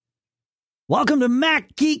Welcome to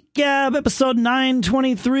Mac Geek Gab, episode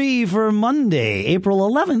 923 for Monday, April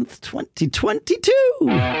 11th, 2022.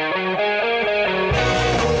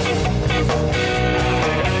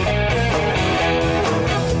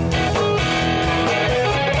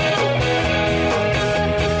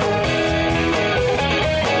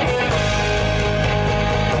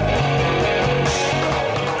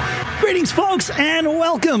 Greetings, folks, and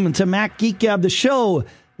welcome to Mac Geek Gab, the show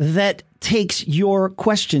that takes your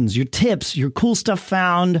questions, your tips, your cool stuff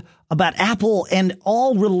found about Apple and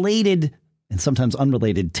all related and sometimes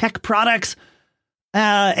unrelated tech products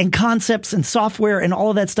and concepts and software and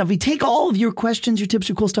all of that stuff. We take all of your questions, your tips,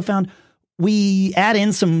 your cool stuff found. We add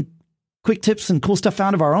in some quick tips and cool stuff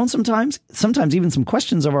found of our own sometimes even some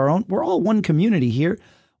questions of our own. We're all one community here.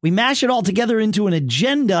 We mash it all together into an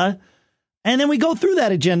agenda, and then we go through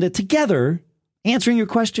that agenda together, answering your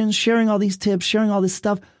questions, sharing all these tips, sharing all this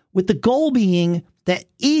stuff, with the goal being that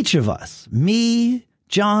each of us, me,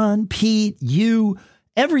 John, Pete, you,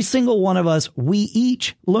 every single one of us, we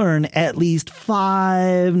each learn at least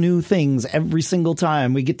 5 new things every single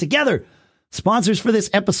time we get together. Sponsors for this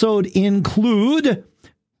episode include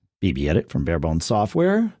BBEdit from Barebones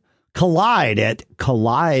Software, Collide at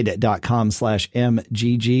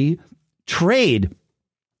collide.com/MGG, Trade,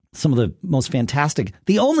 some of the most fantastic,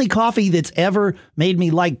 the only coffee that's ever made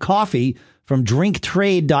me like coffee, from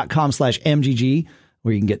drinktrade.com/MGG,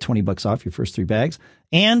 where you can get $20 off your first 3 bags,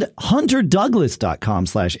 and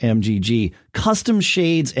hunterdouglas.com/MGG, custom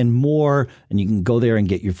shades and more. And you can go there and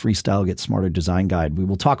get your Freestyle Get Smarter design guide. We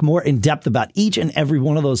will talk more in depth about each and every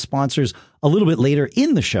one of those sponsors a little bit later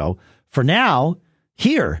in the show. For now,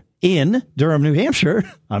 here in Durham, New Hampshire,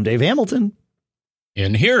 I'm Dave Hamilton.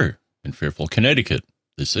 And here in Fairfield, Connecticut,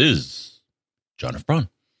 this is John F. Braun.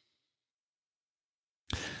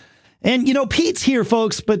 And, you know, Pete's here,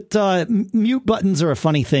 folks, but mute buttons are a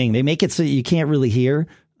funny thing. They make it so you can't really hear.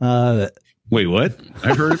 Wait, what?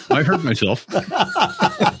 I heard myself.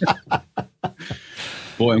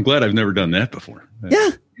 Boy, I'm glad I've never done that before. Yeah,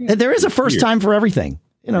 there is a first time for everything.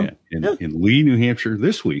 You know, in Lee, New Hampshire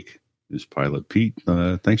this week is Pilot Pete.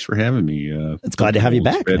 Thanks for having me. It's glad to have you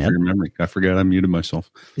back, bad man. For your memory. I forgot I muted myself.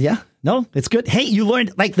 Yeah, no, it's good. Hey, you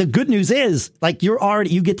learned, like, the good news is, like, you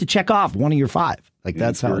get to check off one of your 5. Like,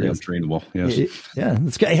 that's how it is. Trainable. Yes. Yeah,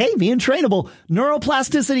 that's good. Hey, being trainable,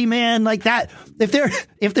 neuroplasticity, man, like that. If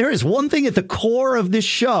there is one thing at the core of this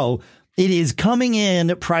show, it is coming in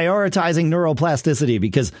prioritizing neuroplasticity,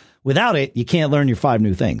 because without it, you can't learn your 5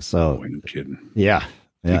 new things. So, Boy, no kidding. Yeah.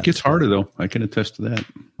 It gets harder, though. I can attest to that.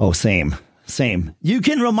 Oh, same. You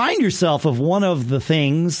can remind yourself of one of the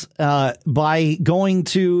things by going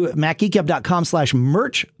to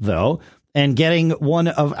macgeekup.com/merch, though, and getting one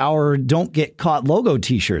of our Don't Get Caught logo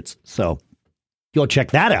t-shirts. So go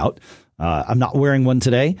check that out. I'm not wearing one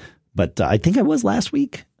today, but I think I was last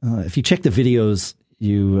week. If you check the videos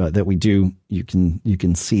that we do, you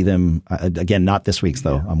can see them. Again, not this week's,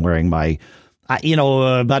 though. I'm wearing my,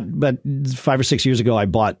 about 5 or 6 years ago, I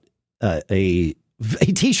bought a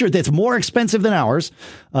t-shirt that's more expensive than ours,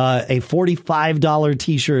 a $45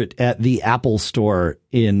 t-shirt at the Apple store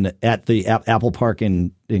at the Apple Park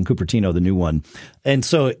in Cupertino, the new one. And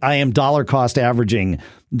so I am dollar cost averaging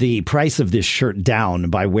the price of this shirt down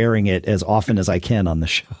by wearing it as often as I can on the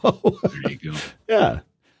show. There you go. Yeah.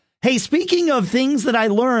 Hey, speaking of things that I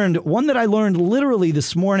learned, one that I learned literally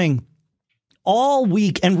this morning, all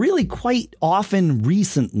week, and really quite often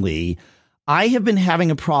recently, I have been having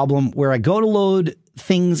a problem where I go to load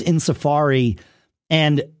things in Safari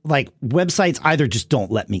and, like, websites either just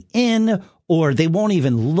don't let me in or they won't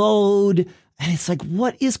even load. And it's like,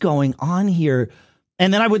 what is going on here?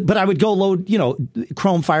 And then I would go load,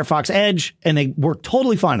 Chrome, Firefox, Edge, and they work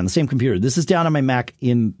totally fine on the same computer. This is down on my Mac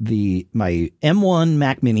in my M1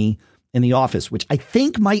 Mac Mini in the office, which I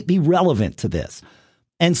think might be relevant to this.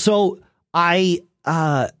 And so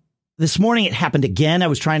this morning it happened again. I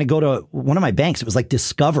was trying to go to one of my banks. It was like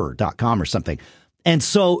discover.com or something. And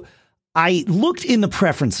so I looked in the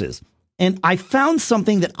preferences and I found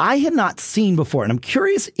something that I had not seen before. And I'm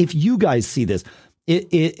curious if you guys see this.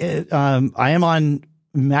 I am on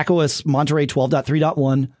macOS Monterey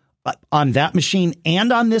 12.3.1 on that machine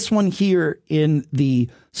and on this one here in the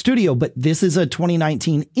studio. But this is a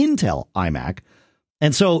 2019 Intel iMac.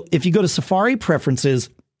 And so if you go to Safari preferences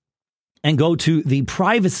and go to the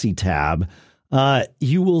privacy tab,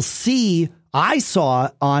 you will see, I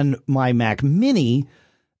saw on my Mac Mini,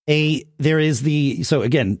 so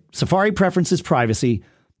again, Safari preferences, privacy,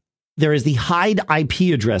 there is the hide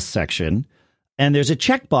IP address section, and there's a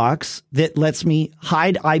checkbox that lets me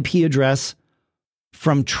hide IP address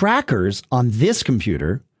from trackers on this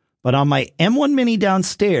computer, But on my M1 Mini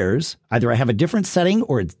downstairs, either I have a different setting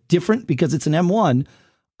or it's different because it's an M1.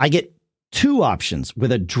 I get two options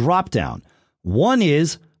with a drop down. One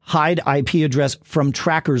is hide IP address from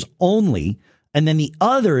trackers only. And then the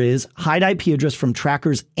other is hide IP address from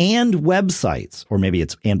trackers and websites, or maybe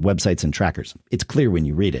it's and websites and trackers. It's clear when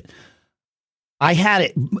you read it. I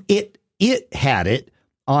had it. It had it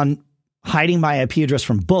on hiding my IP address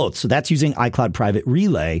from both. So that's using iCloud Private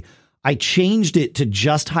Relay. I changed it to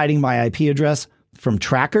just hiding my IP address from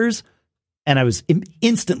trackers, and I was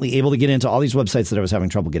instantly able to get into all these websites that I was having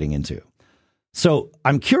trouble getting into. So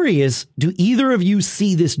I'm curious, do either of you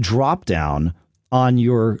see this drop down on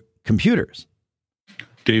your computers?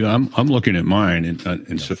 Dave, I'm looking at mine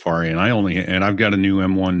in Safari, and I've got a new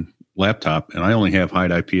M1 laptop, and I only have hide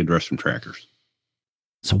IP address from trackers.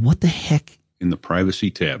 So what the heck? In the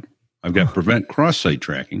privacy tab, I've got prevent cross-site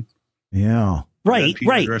tracking. Yeah. Right.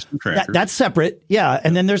 That's separate. Yeah.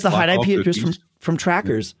 And then there's the hide IP address from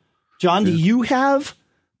trackers. John, do you have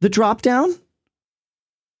the drop down?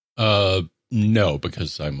 No,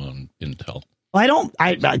 because I'm on Intel.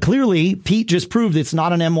 I clearly Pete just proved it's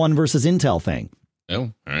not an M1 versus Intel thing. Oh,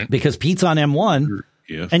 all right. Because Pete's on M1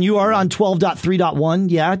 and you are on 12.3.1.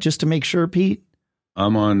 Yeah. Just to make sure, Pete.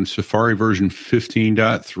 I'm on Safari version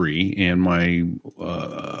 15.3, and my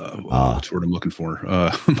that's what I'm looking for.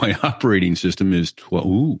 My operating system is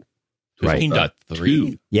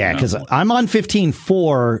 15.3. Yeah, because I'm on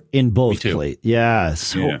 15.4 in both places. Yeah,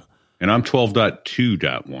 and I'm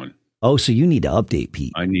 12.2.1. Oh, so you need to update,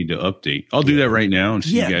 Pete. I need to update. I'll do that right now and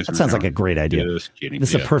see you guys. That sounds like a great idea. Just kidding.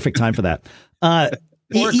 This is a perfect time for that.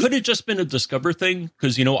 Or could it just been a Discover thing?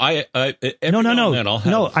 Because, No. I'm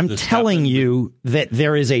telling you that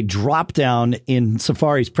there is a drop down in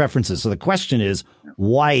Safari's preferences. So the question is,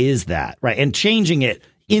 why is that? Right. And changing it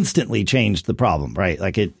instantly changed the problem, right?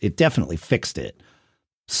 Like it definitely fixed it.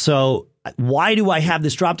 So why do I have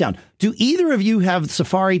this drop down? Do either of you have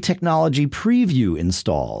Safari Technology Preview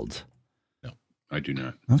installed? No, I do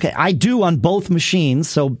not. Okay. I do on both machines.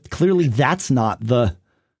 So clearly that's not the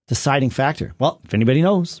deciding factor. Well, if anybody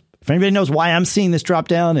knows why I'm seeing this drop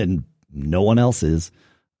down and no one else is,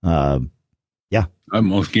 yeah, I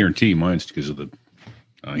most guarantee mine's because of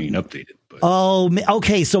I ain't updated. But. Oh,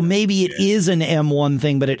 okay. So maybe it is an M1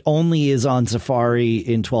 thing, but it only is on Safari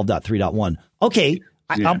in 12.3.1. Okay,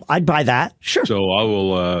 I'd buy that. Sure. So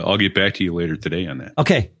I'll get back to you later today on that.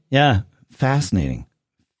 Okay. Yeah. Fascinating.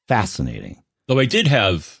 Though I did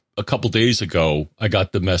have a couple days ago, I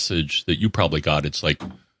got the message that you probably got. It's like,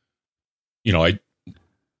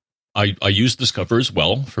 I use Discover as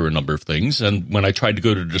well for a number of things. And when I tried to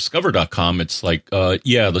go to discover.com, it's like,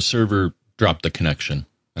 the server dropped the connection.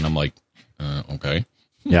 And I'm like, okay.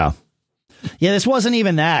 Yeah. Yeah, this wasn't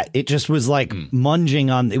even that. It just was like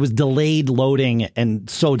munging on. It was delayed loading and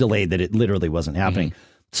so delayed that it literally wasn't happening.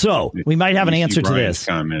 So we might have an answer to this.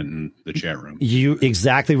 Comment in the chat room. You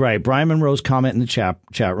exactly right. Brian Monroe's comment in the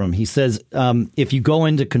chat room. He says, if you go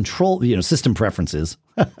into control, system preferences,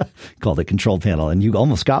 called it control panel, and you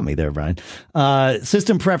almost got me there, Brian.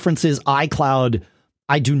 System preferences, iCloud.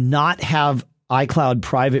 I do not have iCloud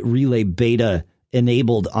Private Relay beta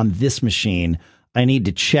enabled on this machine. I need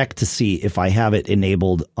to check to see if I have it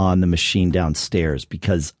enabled on the machine downstairs,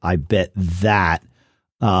 because I bet that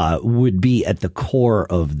would be at the core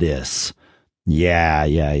of this.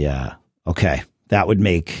 Yeah. Okay. That would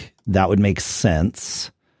make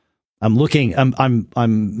sense. I'm looking,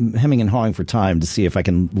 I'm hemming and hawing for time to see if I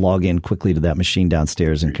can log in quickly to that machine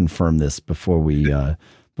downstairs and confirm this before we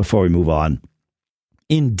move on.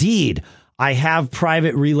 Indeed, I have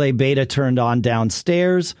Private Relay beta turned on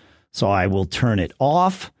downstairs, so I will turn it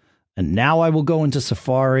off. And now I will go into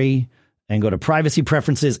Safari and go to privacy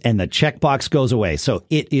preferences, and the checkbox goes away. So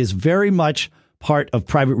it is very much part of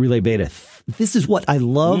Private Relay beta. This is what I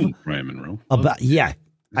love Brian Monroe.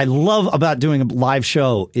 I love about doing a live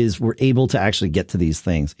show is we're able to actually get to these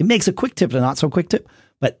things. It makes a quick tip and a not so quick tip,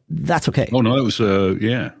 but that's okay. Oh no, it was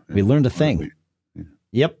we learned a thing. Yeah.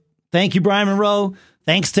 Yep. Thank you, Brian Monroe.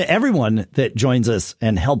 Thanks to everyone that joins us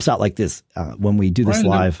and helps out like this when we do this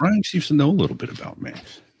live. Brian seems to know a little bit about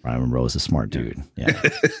Max. Brian Monroe is a smart dude. Yeah.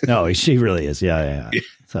 No, she really is. Yeah.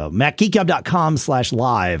 So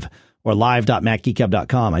MacGeekGab.com/live or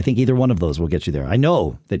live.MacGeekGab.com. I think either one of those will get you there. I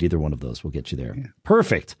know that either one of those will get you there. Yeah.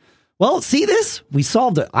 Perfect. Well, see this? We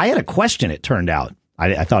solved it. I had a question, it turned out.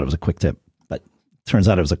 I thought it was a quick tip, but it turns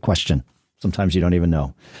out it was a question. Sometimes you don't even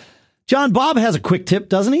know. John Bob has a quick tip,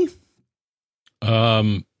 doesn't he?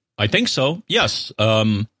 I think so. Yes.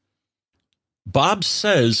 Bob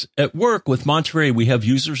says, at work with Monterey, we have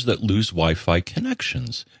users that lose Wi-Fi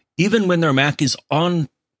connections. Even when their Mac is on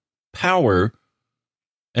power,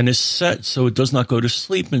 and is set so it does not go to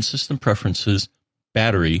sleep in System Preferences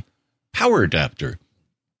Battery Power Adapter.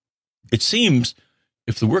 It seems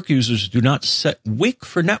if the work users do not set Wake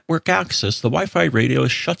for network access, the Wi-Fi radio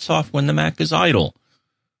shuts off when the Mac is idle.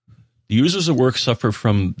 The users at work suffer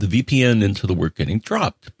from the VPN into the work getting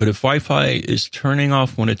dropped, but if Wi-Fi is turning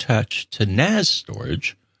off when attached to NAS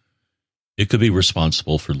storage, it could be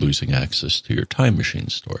responsible for losing access to your Time Machine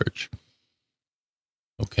storage.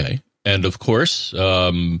 Okay. And of course,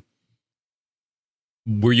 where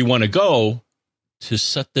you want to go to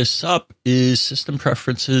set this up is System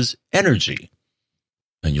Preferences Energy.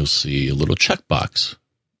 And you'll see a little checkbox.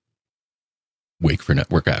 Wake for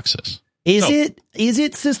network access. Is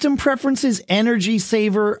it System Preferences Energy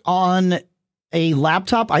Saver on a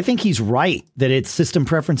laptop? I think he's right that it's System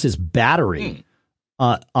Preferences Battery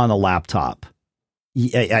on a laptop.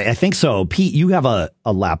 I think so. Pete, you have a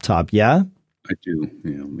laptop, yeah? I do.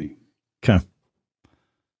 Yeah, me. Okay.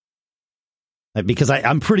 Because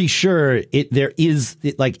I'm pretty sure there is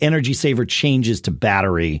like Energy Saver changes to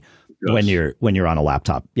battery when you're on a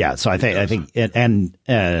laptop. Yeah. So I think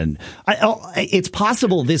it's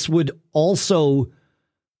possible this would also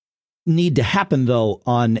need to happen though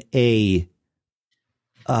on a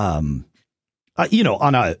on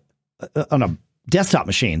a desktop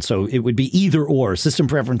machine. So it would be either or. System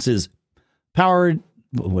Preferences powered.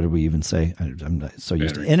 What did we even say? I'm not so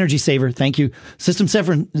used to Energy Saver. Thank you. System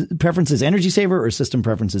Preferences Energy Saver or System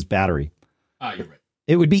Preferences Battery. You're right.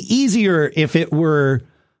 It would be easier if it were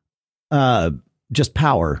just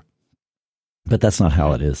power, but that's not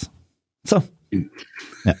how it is. So, yeah.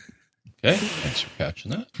 Okay. Thanks for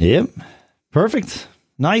catching that. Yep. Perfect.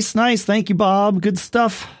 Nice. Thank you, Bob. Good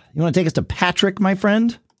stuff. You want to take us to Patrick, my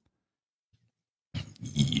friend?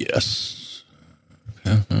 Yes.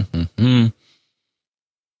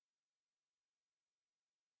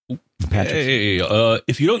 Hey,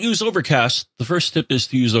 if you don't use Overcast, the first tip is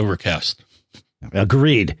to use Overcast.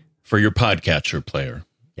 Agreed. For your podcatcher player.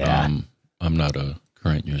 Yeah. I'm not a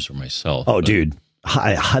current user myself. Oh, dude.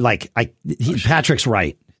 Patrick's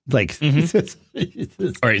right. Like, all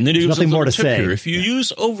right. And then there's nothing more to say. Here. If you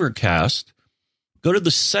use Overcast, go to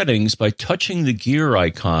the settings by touching the gear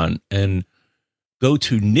icon and go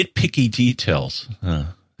to nitpicky details. I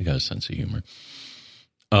got a sense of humor.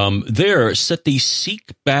 There, set the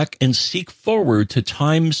seek back and seek forward to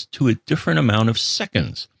times to a different amount of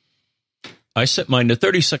seconds. I set mine to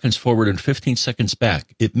 30 seconds forward and 15 seconds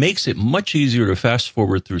back. It makes it much easier to fast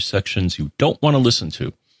forward through sections you don't want to listen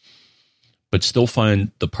to, but still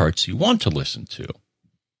find the parts you want to listen to.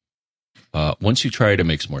 Once you try it, it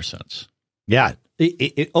makes more sense. Yeah.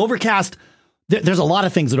 Overcast, there's a lot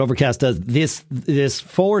of things that Overcast does. This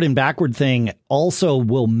forward and backward thing also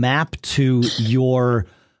will map to your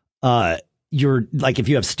like if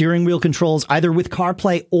you have steering wheel controls, either with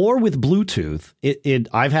CarPlay or with Bluetooth,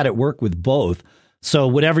 I've had it work with both. So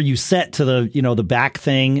whatever you set to the back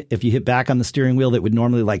thing, if you hit back on the steering wheel, that would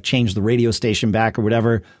normally like change the radio station back or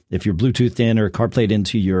whatever. If you're Bluetoothed in or CarPlayed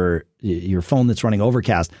into your phone that's running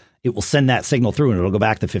Overcast, it will send that signal through and it'll go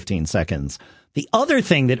back to 15 seconds. The other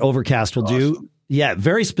thing that Overcast will do,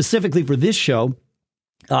 very specifically for this show,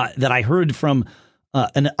 that I heard from,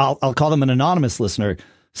 I'll call them an anonymous listener.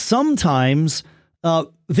 Sometimes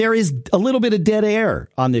there is a little bit of dead air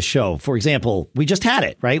on this show. For example, we just had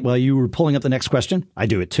it, right? Well, you were pulling up the next question. I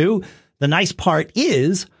do it too. The nice part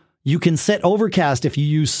is you can set Overcast if you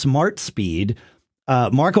use Smart Speed.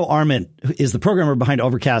 Marco Arment is the programmer behind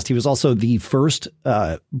Overcast. He was also the first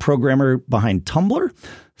programmer behind Tumblr.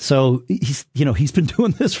 So he's been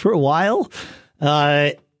doing this for a while.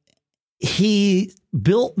 He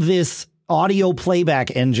built this audio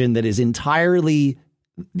playback engine that is entirely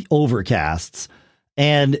Overcasts,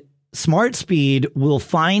 and Smart Speed will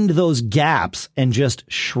find those gaps and just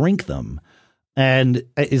shrink them. And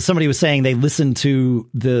as somebody was saying, they listened to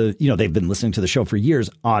they've been listening to the show for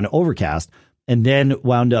years on Overcast and then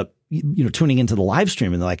wound up, tuning into the live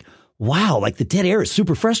stream. And they're like, wow, like the dead air is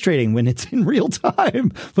super frustrating when it's in real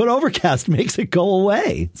time, but Overcast makes it go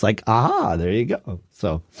away. It's like, there you go.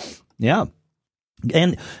 So, yeah.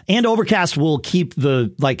 And Overcast will keep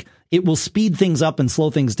it will speed things up and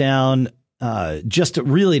slow things down, just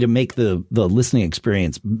to make the listening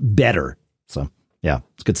experience better. So, yeah,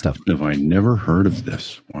 it's good stuff. Have I never heard of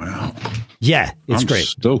this? Wow. Yeah, it's great. I'm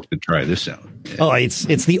stoked to try this out. Yeah. Oh, it's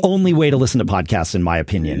the only way to listen to podcasts, in my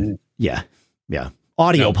opinion. Yeah.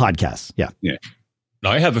 Audio podcasts. Yeah.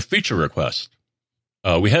 Now I have a feature request.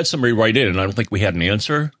 We had somebody write in, and I don't think we had an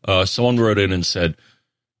answer. Someone wrote in and said,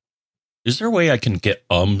 "Is there a way I can get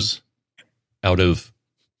ums out of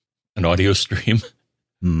an audio stream?"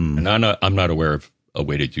 And I'm not aware of a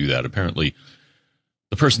way to do that. Apparently,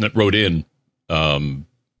 the person that wrote in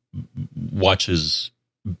watches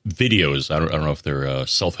videos. I don't know if they're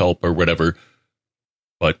self-help or whatever,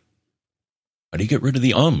 but how do you get rid of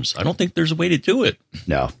the ums? I don't think there's a way to do it.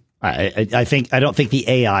 No. I don't think the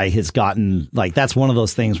AI has gotten, like, that's one of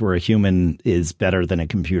those things where a human is better than a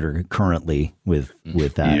computer currently with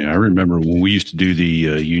that. Yeah, I remember when we used to do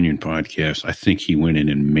the Union podcast, I think he went in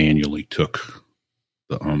and manually took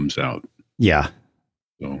the ums out. Yeah.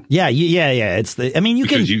 So, yeah. It's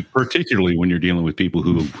particularly when you're dealing with people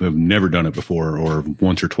who have never done it before or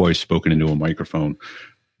once or twice spoken into a microphone,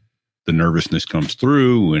 the nervousness comes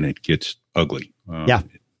through and it gets ugly. Yeah.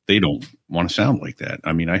 They don't want to sound like that.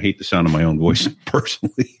 I mean, I hate the sound of my own voice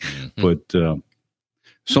personally, but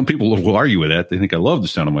some people will argue with that. They think I love the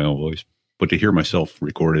sound of my own voice, but to hear myself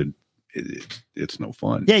recorded, it's no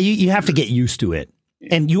fun. Yeah, you have to get used to it.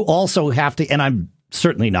 And you also have to, and I'm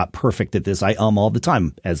certainly not perfect at this. I all the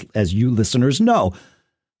time, as you listeners know.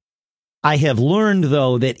 I have learned,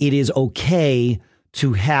 though, that it is okay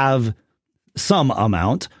to have some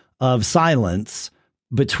amount of silence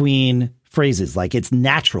between phrases. Like, it's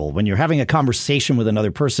natural when you're having a conversation with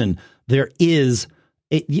another person, there is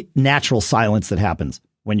natural silence that happens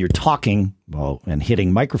when you're talking and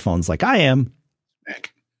hitting microphones like I am.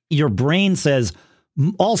 Your brain says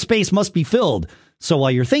all space must be filled. So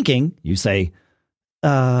while you're thinking, you say,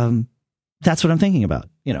 that's what I'm thinking about.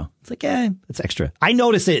 It's like, it's extra. I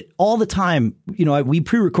notice it all the time. We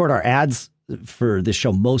pre-record our ads for this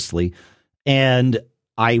show mostly, and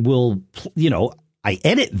I will, I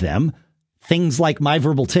edit them. Things like my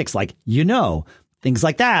verbal tics, things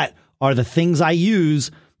like that are the things I use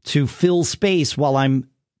to fill space while I'm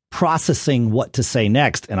processing what to say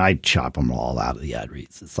next. And I chop them all out of the ad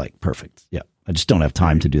reads. It's like perfect. Yeah. I just don't have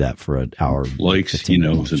time to do that for an hour. Likes,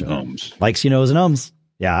 knows, and ums. Likes, knows, and ums.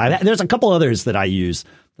 Yeah. There's a couple others that I use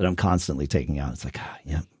that I'm constantly taking out. It's like,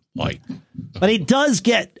 yeah. But it does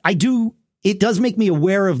it does make me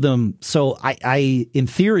aware of them. So I, in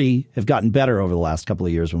theory, have gotten better over the last couple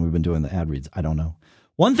of years when we've been doing the ad reads. I don't know.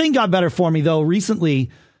 One thing got better for me, though, recently,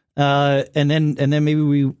 and then maybe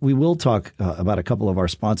we will talk about a couple of our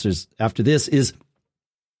sponsors after this, is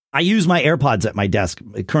I use my AirPods at my desk.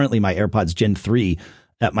 Currently, my AirPods Gen 3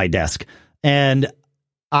 at my desk. And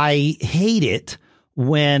I hate it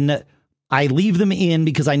when I leave them in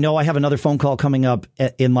because I know I have another phone call coming up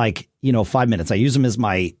in 5 minutes. I use them as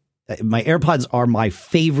my AirPods are my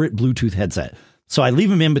favorite Bluetooth headset. So I leave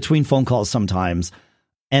them in between phone calls sometimes.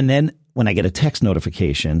 And then when I get a text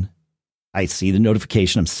notification, I see the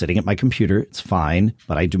notification. I'm sitting at my computer. It's fine.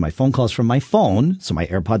 But I do my phone calls from my phone. So my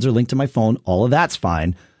AirPods are linked to my phone. All of that's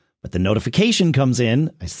fine. But the notification comes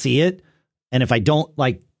in. I see it. And if I don't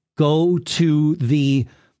go to the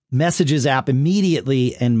Messages app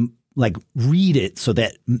immediately and read it so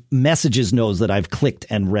that Messages knows that I've clicked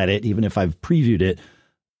and read it, even if I've previewed it,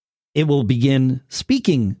 it will begin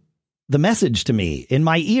speaking the message to me in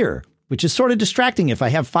my ear, which is sort of distracting if I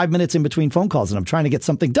have 5 minutes in between phone calls and I'm trying to get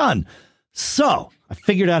something done. So I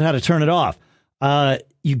figured out how to turn it off.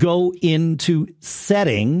 You go into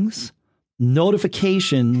settings,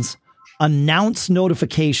 notifications, announce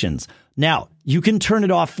notifications. Now, you can turn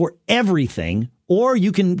it off for everything, or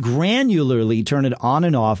you can granularly turn it on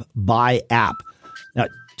and off by app. Now,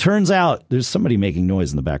 turns out there's somebody making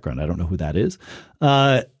noise in the background. I don't know who that is.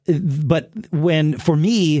 But for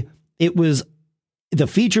me, the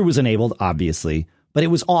feature was enabled, obviously, but it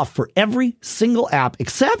was off for every single app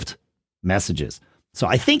except Messages. So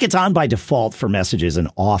I think it's on by default for Messages and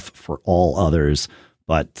off for all others.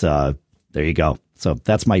 But there you go. So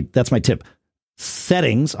that's my tip.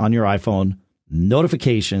 Settings on your iPhone,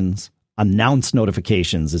 notifications, announce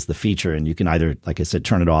notifications is the feature. And you can either, like I said,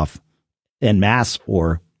 turn it off en masse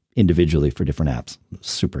or individually for different apps.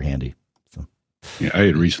 Super handy. So. Yeah, I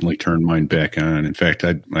had recently turned mine back on. In fact,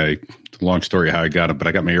 long story how I got them, but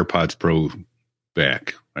I got my AirPods Pro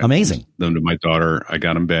back. Amazing. Them to my daughter. I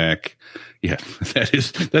got them back. Yeah, that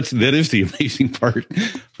is the amazing part.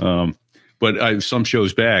 But some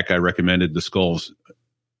shows back, I recommended the Skull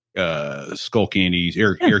Candies,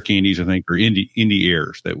 Air Candies, I think, or Indie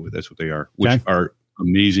Airs. That's what they are, which are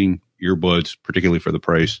amazing earbuds, particularly for the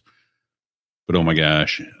price. But oh my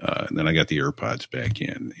gosh! Then I got the AirPods back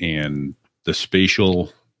in, and the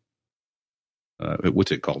spatial.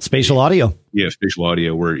 What's it called? Spatial audio. Yeah, spatial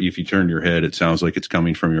audio. Where if you turn your head, it sounds like it's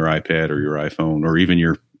coming from your iPad or your iPhone or even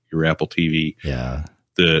your Apple TV. Yeah.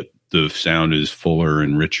 The sound is fuller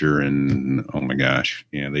and richer, and oh my gosh,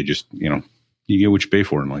 yeah. They just you get what you pay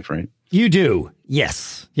for in life, right? You do,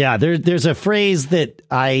 yes, yeah. There's a phrase that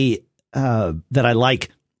I like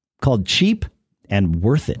called cheap and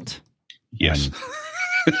worth it. Yes.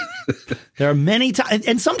 There are many times,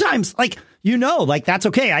 and sometimes, like, that's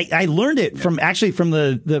okay. I learned it from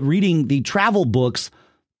the reading the travel books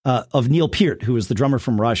of Neil Peart, who was the drummer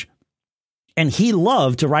from Rush, and he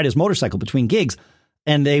loved to ride his motorcycle between gigs,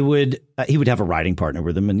 and he would have a riding partner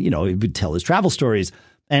with him, and he would tell his travel stories,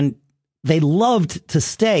 and they loved to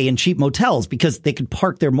stay in cheap motels because they could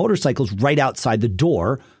park their motorcycles right outside the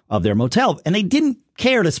door of their motel, and they didn't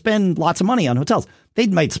care to spend lots of money on hotels. They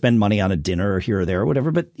might spend money on a dinner here or there or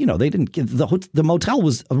whatever, but they didn't. The motel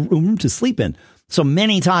was a room to sleep in. So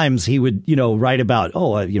many times he would write about,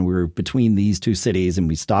 we were between these two cities and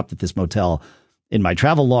we stopped at this motel. In my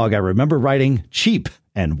travel log, I remember writing cheap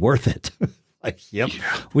and worth it. Yep,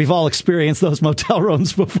 we've all experienced those motel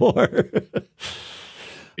rooms before.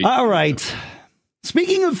 All right.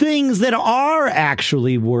 Speaking of things that are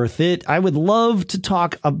actually worth it, I would love to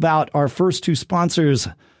talk about our first two sponsors,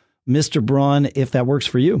 Mr. Braun, if that works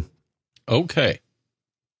for you. Okay.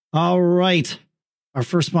 All right. Our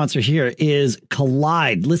first sponsor here is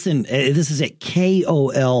Kolide. Listen, this is at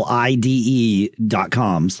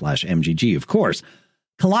KOLIDE.com/MGG, of course.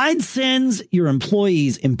 Kolide sends your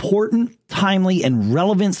employees important, timely, and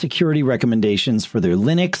relevant security recommendations for their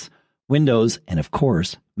Linux, Windows, and of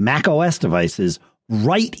course, Mac OS devices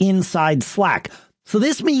right inside Slack. So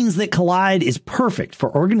this means that Kolide is perfect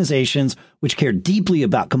for organizations which care deeply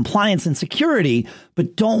about compliance and security,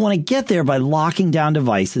 but don't want to get there by locking down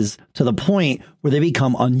devices to the point where they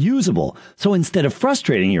become unusable. So instead of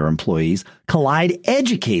frustrating your employees, Kolide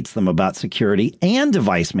educates them about security and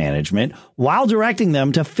device management while directing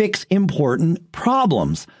them to fix important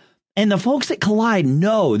problems. And the folks at Kolide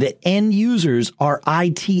know that end users are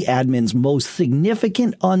IT admins' most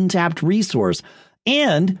significant untapped resource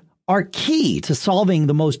and are key to solving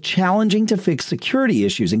the most challenging to fix security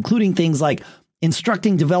issues, including things like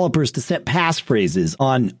instructing developers to set passphrases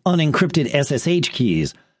on unencrypted SSH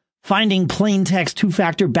keys, finding plain text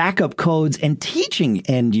two-factor backup codes, and teaching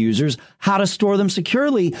end users how to store them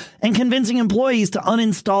securely, and convincing employees to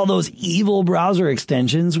uninstall those evil browser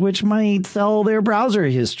extensions which might sell their browser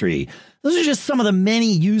history. Those are just some of the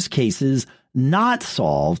many use cases not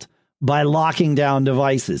solved by locking down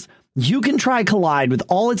devices. You can try Kolide with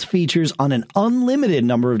all its features on an unlimited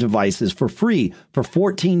number of devices for free for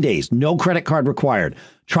 14 days. No credit card required.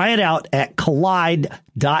 Try it out at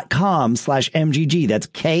kolide.com/MGG. That's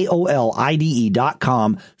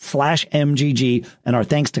KOLIDE.com/MGG. And our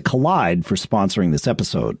thanks to Kolide for sponsoring this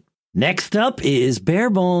episode. Next up is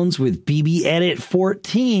Barebones with BB Edit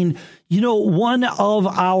 14. One of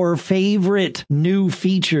our favorite new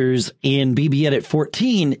features in BB Edit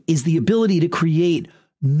 14 is the ability to create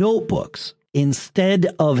notebooks instead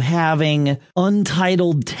of having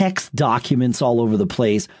untitled text documents all over the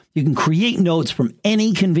place. You can create notes from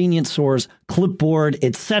any convenient source, clipboard,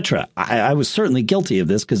 etc. I was certainly guilty of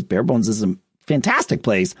this because Barebones is a fantastic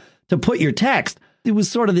place to put your text. It was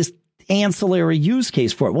sort of this ancillary use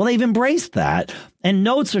case for it. Well, they've embraced that, and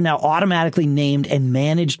notes are now automatically named and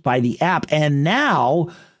managed by the app. And now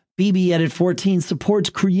BB Edit 14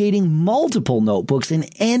 supports creating multiple notebooks in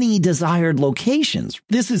any desired locations.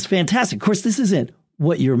 This is fantastic. Of course, this isn't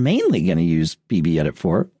what you're mainly going to use BB Edit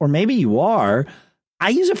for, or maybe you are. I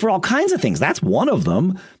use it for all kinds of things. That's one of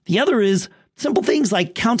them. The other is simple things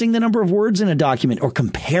like counting the number of words in a document or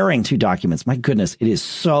comparing two documents. My goodness, it is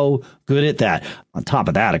so good at that. On top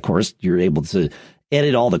of that, of course, you're able to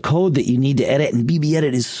edit all the code that you need to edit, and BB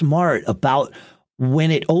Edit is smart about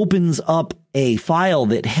when it opens up a file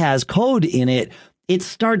that has code in it, it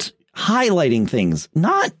starts highlighting things,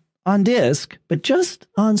 not on disk, but just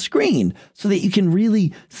on screen so that you can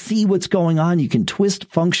really see what's going on. You can twist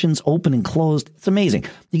functions open and closed. It's amazing.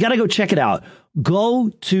 You got to go check it out. Go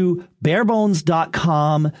to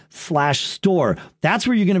barebones.com/store. That's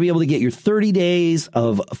where you're going to be able to get your 30 days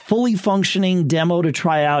of fully functioning demo to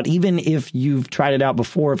try out, even if you've tried it out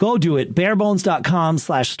before. Go do it.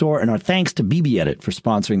 barebones.com/store. And our thanks to BB Edit for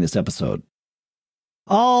sponsoring this episode.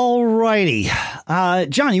 All righty.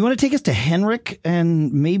 John, you want to take us to Henrik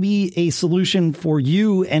and maybe a solution for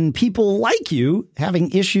you and people like you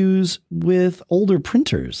having issues with older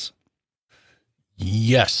printers?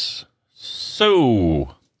 Yes.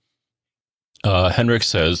 So, Henrik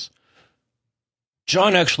says,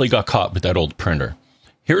 John actually got caught with that old printer.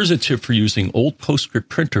 Here's a tip for using old PostScript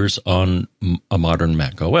printers on a modern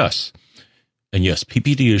Mac OS. And yes,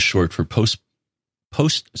 PPD is short for PostScript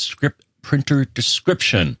Printer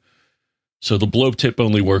Description. So the blow tip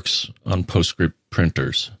only works on PostScript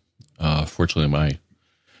printers. Fortunately, my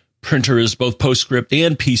printer is both PostScript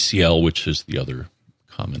and PCL, which is the other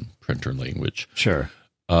common printer language. Sure.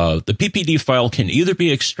 The PPD file can either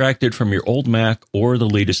be extracted from your old Mac or the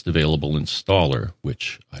latest available installer,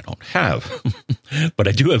 which I don't have, but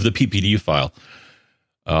I do have the PPD file.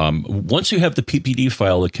 Once you have the PPD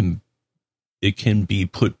file, it can be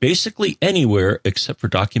put basically anywhere except for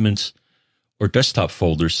documents or desktop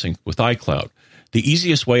folders synced with iCloud. The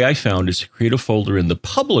easiest way I found is to create a folder in the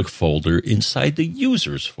public folder inside the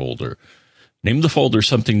users folder. Name the folder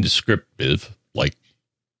something descriptive, like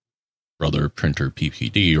Brother Printer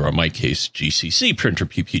PPD, or in my case, GCC Printer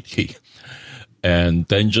PPD. And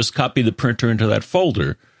then just copy the printer into that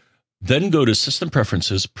folder. Then go to System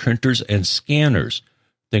Preferences, Printers and Scanners.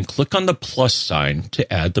 Then click on the plus sign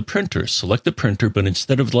to add the printer. Select the printer, but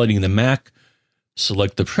instead of letting the Mac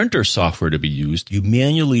select the printer software to be used, you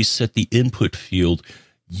manually set the input field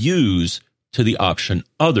Use to the option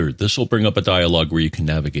Other. This will bring up a dialog where you can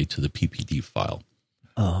navigate to the PPD file.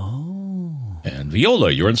 Oh. And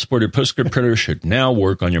Viola, your unsupported PostScript printer should now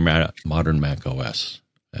work on your modern Mac OS.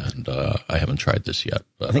 And I haven't tried this yet.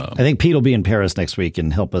 But, I think Pete will be in Paris next week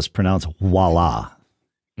and help us pronounce voila.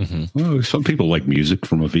 Mm-hmm. Well, some people like music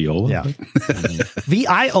from a viola. Yeah.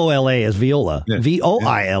 Viola is viola. Yeah.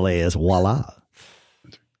 Voila is voila.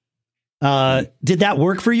 Did that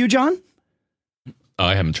work for you, John?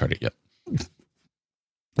 I haven't tried it yet.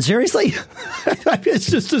 Seriously? It's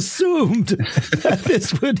just assumed that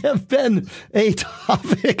this would have been a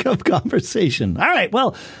topic of conversation. All right.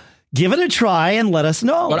 Well, give it a try and let us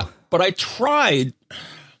know. But I tried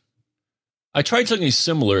something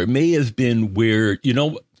similar. It may have been where,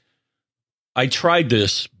 I tried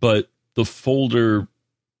this, but the folder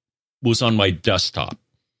was on my desktop.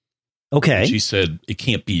 Okay. She said it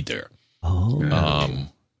can't be there. Oh.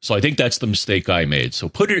 So I think that's the mistake I made. So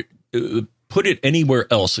put it anywhere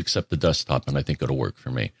else except the desktop, and I think it'll work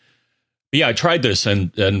for me. But yeah, I tried this,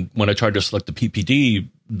 and when I tried to select the PPD,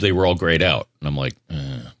 they were all grayed out, and I'm like,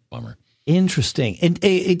 bummer. Interesting. And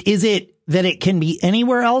is it that it can be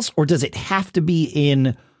anywhere else, or does it have to be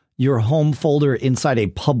in your home folder inside a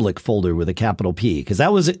public folder with a capital P? Because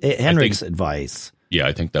that was Henrik's advice. Yeah,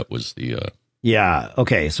 I think that was the. Yeah.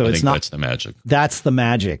 Okay. So it's not. That's the magic. That's the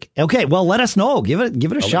magic. Okay. Well, let us know. Give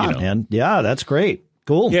it a shot, man. Yeah, that's great.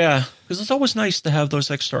 Cool. Yeah, because it's always nice to have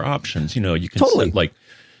those extra options. You can totally set,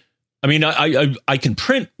 I can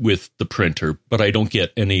print with the printer, but I don't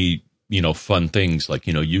get any fun things like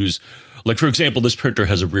use, like for example, this printer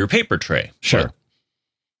has a rear paper tray. Sure.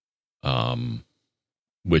 But,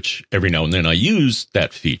 which every now and then I use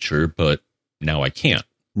that feature, but now I can't.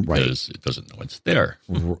 Right. Because it doesn't know it's there.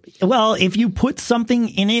 Well, if you put something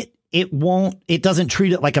in it, it doesn't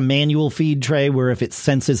treat it like a manual feed tray where if it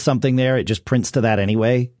senses something there, it just prints to that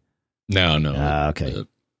anyway. No. Okay.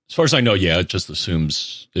 As far as I know, yeah, it just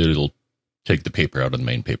assumes it'll take the paper out of the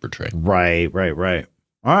main paper tray. Right.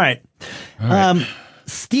 All right.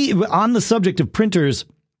 Steve, on the subject of printers,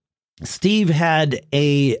 Steve had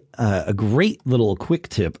a great little quick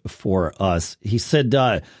tip for us. He said,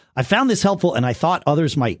 I found this helpful and I thought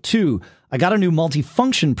others might too. I got a new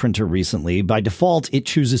multifunction printer recently. By default, it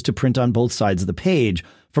chooses to print on both sides of the page.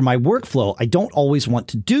 For my workflow, I don't always want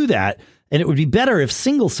to do that, and it would be better if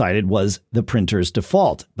single-sided was the printer's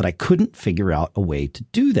default, but I couldn't figure out a way to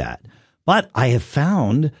do that. But I have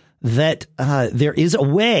found that there is a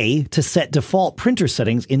way to set default printer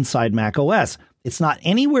settings inside macOS. It's not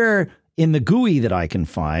anywhere in the GUI that I can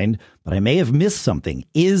find, but I may have missed something.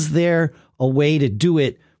 Is there a way to do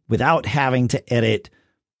it without having to edit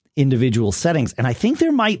individual settings? And I think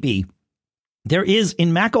there might be. There is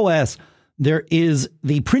in macOS, there is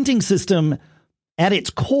the printing system at its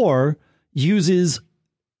core uses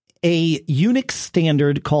a Unix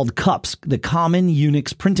standard called CUPS, the Common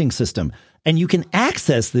Unix Printing System. And you can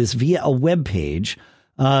access this via a web page.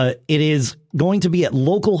 It is going to be at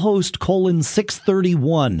localhost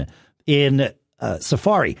 :631 in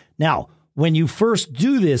Safari. Now, when you first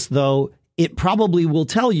do this, though, it probably will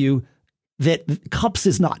tell you that CUPS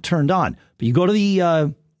is not turned on. But you go to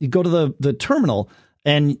the terminal,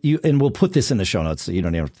 and we'll put this in the show notes so you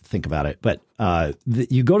don't even have to think about it. But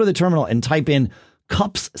you go to the terminal and type in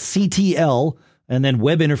CUPS CTL and then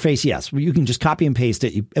web interface. Yes, you can just copy and paste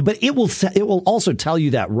it, but it will also tell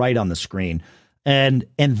you that right on the screen. And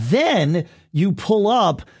then you pull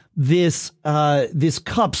up this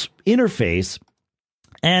CUPS interface,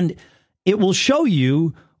 and it will show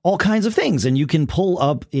you all kinds of things. And you can pull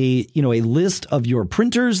up a list of your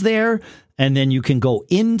printers there, and then you can go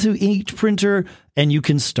into each printer and you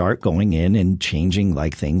can start going in and changing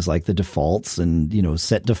like things like the defaults and,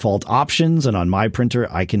 set default options. And on my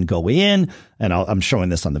printer, I can go in and I'm showing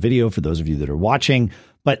this on the video for those of you that are watching,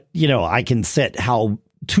 but I can set how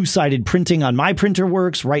two-sided printing on my printer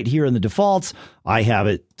works right here in the defaults. I have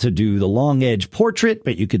it to do the long edge portrait,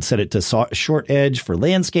 but you could set it to short edge for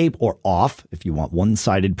landscape or off. If you want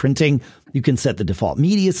one-sided printing, you can set the default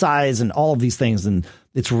media size and all of these things. And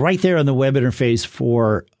it's right there on the web interface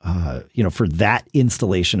for, for that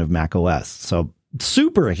installation of Mac OS. So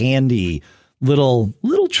super handy little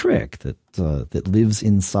trick that lives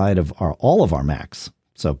inside of all of our Macs.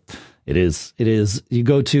 So it is, you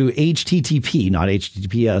go to HTTP, not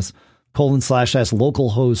HTTPS, /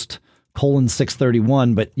 localhost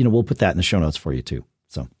 :631. But, we'll put that in the show notes for you too.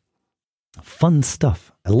 So fun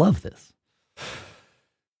stuff. I love this.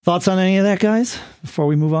 Thoughts on any of that, guys, before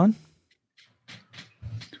we move on?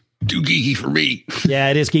 Too geeky for me. Yeah,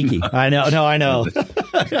 it is geeky. I know. No, I know.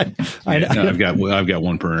 I know. No, I've got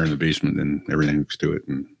one printer in the basement and everything hooks to it.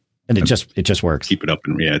 And it just works. Keep it up,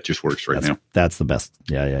 and it just works now. That's the best.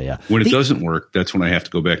 Yeah. When it doesn't work, that's when I have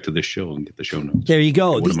to go back to this show and get the show notes. There you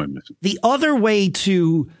go. What am I missing? The other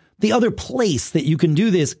place that you can do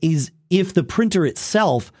this is if the printer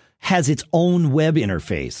itself has its own web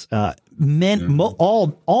interface.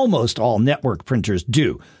 Almost all network printers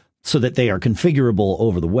do, so that they are configurable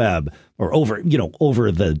over the web or over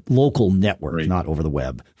the local network, not over the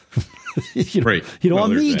web. You don't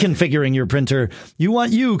want me configuring your printer. You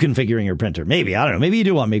want you configuring your printer. Maybe, I don't know. Maybe you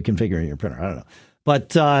do want me configuring your printer. I don't know. But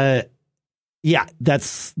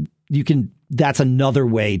that's another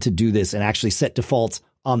way to do this and actually set defaults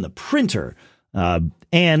on the printer.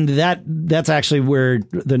 And that's actually where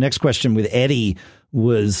the next question with Eddie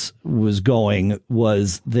was going,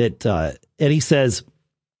 was that Eddie says,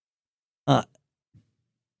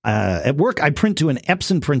 at work, I print to an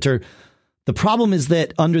Epson printer. The problem is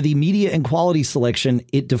that under the media and quality selection,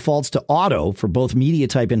 it defaults to auto for both media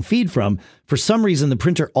type and feed from. For some reason, the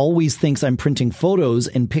printer always thinks I'm printing photos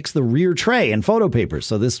and picks the rear tray and photo paper.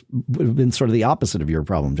 So this would have been sort of the opposite of your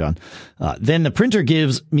problem, John. Then the printer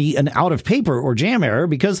gives me an out of paper or jam error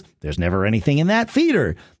because there's never anything in that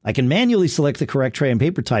feeder. I can manually select the correct tray and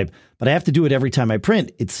paper type, but I have to do it every time I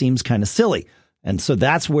print. It seems kind of silly. And so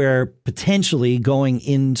that's where potentially going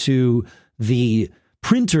into the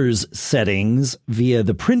printer's settings via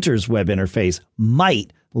the printer's web interface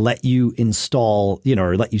might let you install,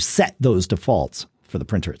 or let you set those defaults for the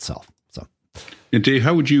printer itself. So, and Dave,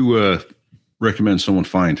 how would you recommend someone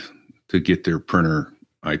find to get their printer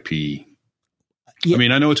IP? Yeah. I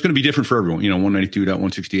mean, I know it's going to be different for everyone,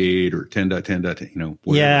 192.168 or 10.10.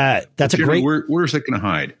 Whatever. Yeah, that's where's that going to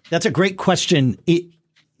hide? That's a great question.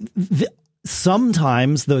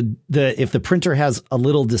 Sometimes if the printer has a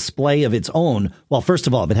little display of its own, well, first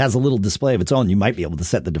of all, if it has a little display of its own, you might be able to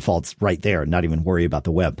set the defaults right there and not even worry about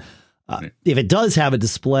the web. If it does have a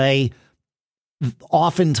display,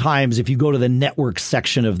 oftentimes if you go to the network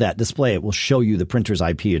section of that display, it will show you the printer's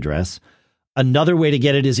IP address. Another way to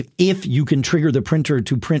get it is if you can trigger the printer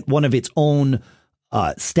to print one of its own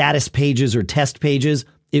status pages or test pages,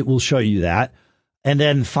 it will show you that. And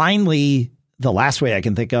then finally, the last way I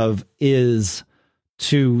can think of is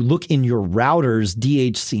to look in your router's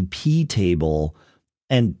DHCP table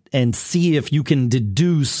and see if you can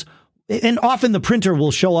deduce. And often the printer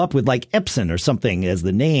will show up with like Epson or something as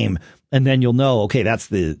the name, and then you'll know, okay, that's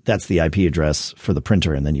the IP address for the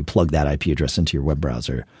printer, and then you plug that IP address into your web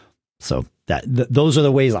browser. So those are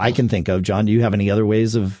the ways I can think of. John, do you have any other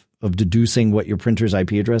ways of deducing what your printer's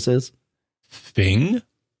IP address is? Thing?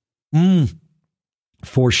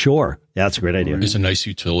 For sure. Yeah, that's a great idea. It's a nice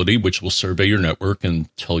utility which will survey your network and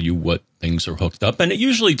tell you what things are hooked up. And it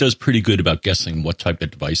usually does pretty good about guessing what type of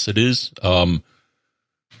device it is.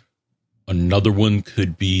 Another one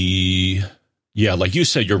could be, like you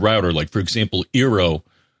said, your router. Like, for example, Eero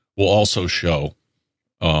will also show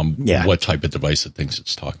what type of device it thinks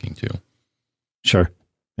it's talking to. Sure.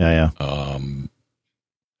 Yeah.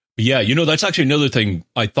 That's actually another thing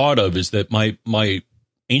I thought of is that my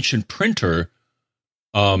ancient printer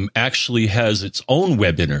actually has its own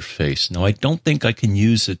web interface. Now, I don't think I can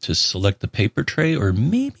use it to select the paper tray, or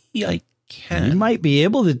maybe I can. You might be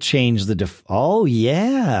able to change the oh,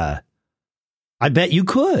 yeah. I bet you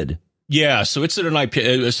could. Yeah, so it's at an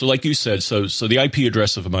IP. So like you said, so the IP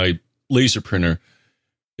address of my laser printer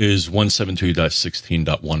is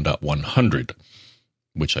 172.16.1.100,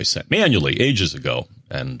 which I set manually ages ago.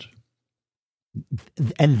 And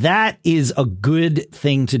that is a good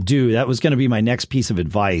thing to do. That was going to be my next piece of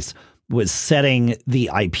advice, was setting the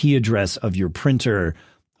IP address of your printer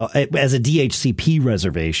as a DHCP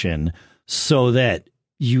reservation so that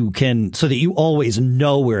you always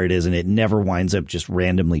know where it is and it never winds up just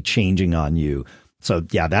randomly changing on you. So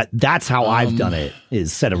yeah, that's how I've done it,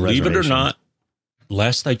 is set a reservation. Believe it or not,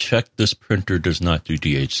 last I checked, this printer does not do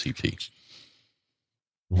DHCP.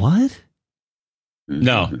 What?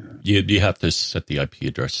 No, you have to set the IP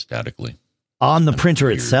address statically On the printer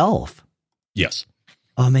itself? Yes.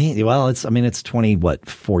 Oh, man. Well, it's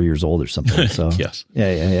 4 years old or something. So Yes.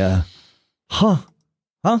 Yeah. Huh.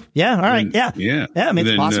 Yeah. All right. Yeah. Yeah. I mean,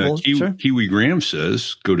 it's possible. Sure. Kiwi Graham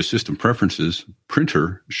says, go to System Preferences,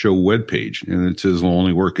 Printer, Show Web Page. And it says it'll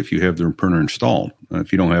only work if you have the printer installed.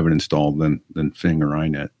 If you don't have it installed, then Fing or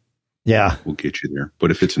iNet will get you there.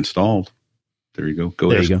 But if it's installed, there you go.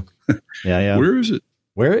 There you go. Yeah. Where is it?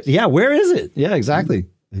 Where is it? Yeah, exactly.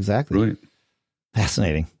 Brilliant.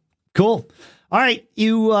 Fascinating. Cool. All right.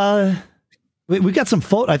 We've got some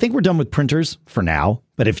photo. I think we're done with printers for now.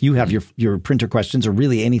 But if you have your printer questions or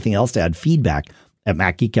really anything else to add, feedback at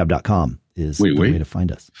macgeekgab.com is the way to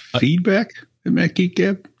find us. Feedback at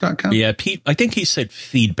macgeekgab.com? Yeah, Pete, I think he said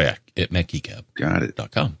feedback at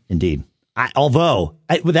macgeekgab.com. Indeed. Although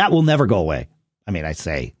that will never go away. I mean, I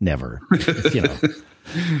say never.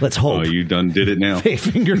 Let's hope. Oh, you done did it now.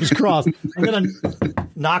 Fingers crossed. I'm going to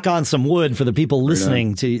knock on some wood for the people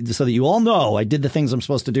listening so that you all know I did the things I'm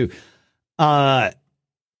supposed to do. I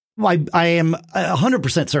am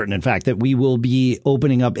 100% certain, in fact, that we will be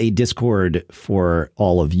opening up a Discord for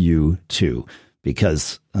all of you too,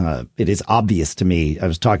 because it is obvious to me. I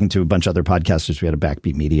was talking to a bunch of other podcasters. We had a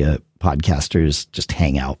Backbeat Media podcasters just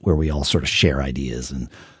hang out where we all sort of share ideas. And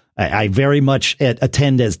I very much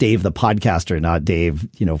attend as Dave the podcaster, not Dave,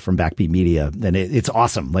 from Backbeat Media. And it's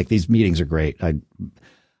awesome. Like, these meetings are great.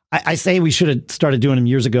 I say we should have started doing them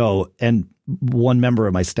years ago. And one member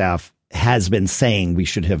of my staff has been saying we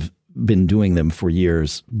should have been doing them for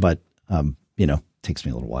years, but, takes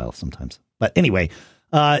me a little while sometimes. But anyway,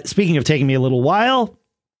 speaking of taking me a little while,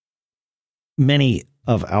 many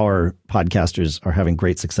of our podcasters are having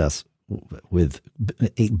great success with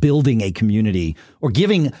building a community or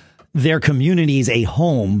giving their communities a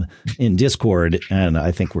home in Discord. And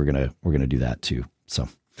I think we're going to do that too. So,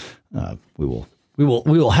 we will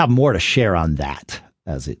have more to share on that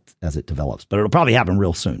as it develops, but it'll probably happen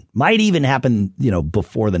real soon. Might even happen,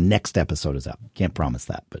 before the next episode is out. Can't promise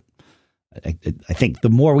that, but I think the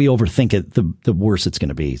more we overthink it, the worse it's going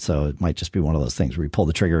to be. So it might just be one of those things where we pull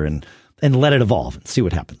the trigger and let it evolve and see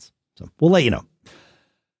what happens. So we'll let you know.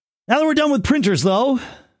 Now that we're done with printers, though, you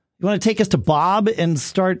want to take us to Bob and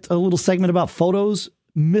start a little segment about photos,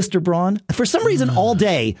 Mr. Braun? For some reason, all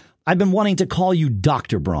day, I've been wanting to call you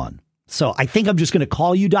Dr. Braun. So I think I'm just going to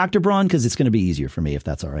call you Dr. Braun because it's going to be easier for me if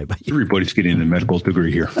that's all right by you. Everybody's getting a medical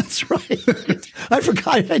degree here. That's right. I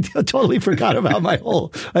totally forgot about I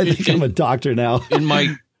think I'm a doctor now. In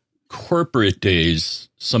my corporate days,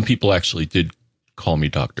 some people actually did call me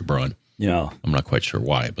Dr. Braun. Yeah. I'm not quite sure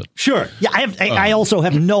why, but sure. Yeah. I also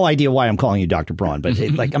have no idea why I'm calling you Dr. Braun, but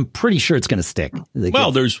I'm pretty sure it's going to stick.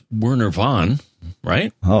 There's Werner Von,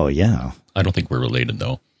 right? Oh, yeah. I don't think we're related,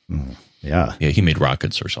 though. Yeah. Yeah, he made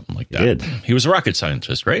rockets or something like that. He did. He was a rocket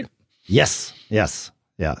scientist, right? Yes. Yeah.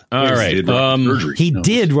 All right. He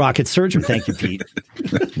did rocket surgery. Thank you, Pete.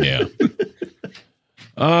 Yeah.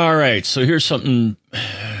 All right. So here's something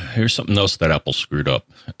else that Apple screwed up,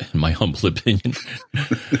 in my humble opinion.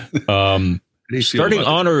 Starting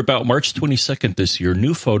on or about March 22nd this year,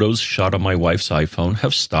 new photos shot on my wife's iPhone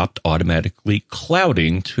have stopped automatically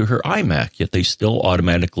clouding to her iMac, yet they still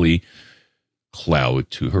automatically cloud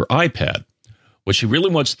to her iPad. What she really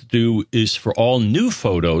wants to do is for all new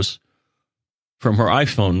photos from her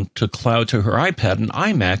iPhone to cloud to her iPad and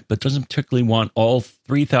iMac, but doesn't particularly want all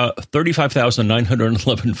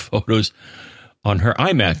 35,911 photos on her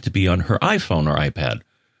iMac to be on her iPhone or iPad.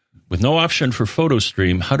 With no option for photo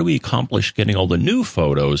stream, how do we accomplish getting all the new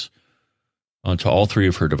photos onto all three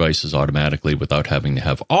of her devices automatically without having to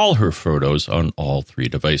have all her photos on all three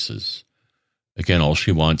devices? Again, all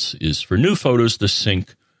she wants is for new photos to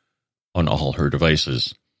sync on all her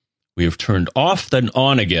devices. We have turned off then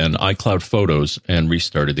on again iCloud Photos and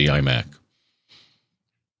restarted the iMac.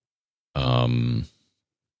 I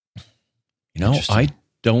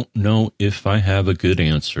don't know if I have a good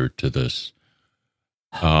answer to this.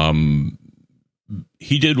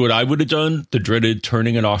 He did what I would have done, the dreaded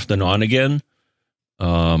turning it off then on again.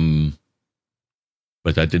 But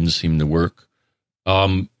that didn't seem to work.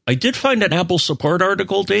 I did find an Apple support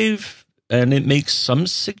article, Dave, and it makes some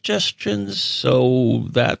suggestions. So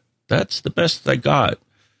that's the best I got.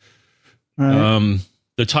 Right.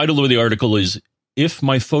 The title of the article is "If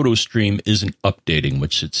My Photo Stream Isn't Updating,"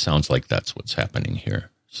 which it sounds like that's what's happening here.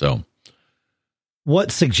 So,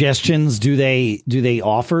 what suggestions do they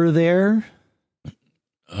offer there?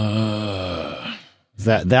 That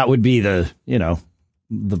would be the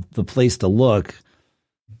place to look.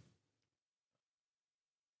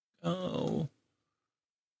 Oh,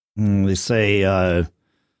 they say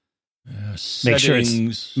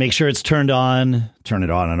Settings. Make sure it's turned on. Turn it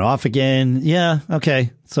on and off again. Yeah.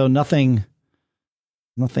 Okay. So nothing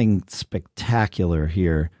spectacular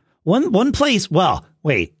here. One place. Well,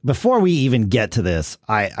 wait. Before we even get to this,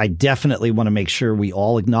 I definitely want to make sure we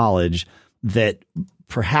all acknowledge that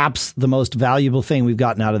perhaps the most valuable thing we've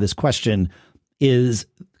gotten out of this question is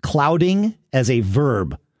clouding as a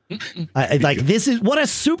verb. This is what a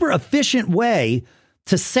super efficient way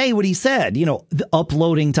to say what he said,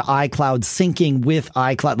 uploading to iCloud, syncing with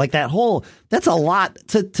iCloud, like that's a lot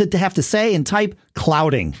to have to say and type.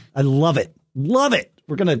 Clouding. I love it. Love it.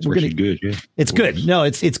 We're going to good. Yeah. It's good. No,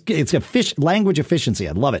 it's language efficiency.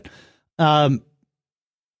 I love it. The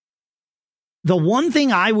one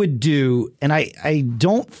thing I would do, and I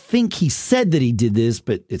don't think he said that he did this,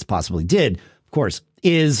 but it's possible he did, of course,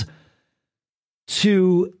 is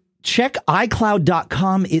to check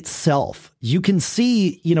iCloud.com itself. You can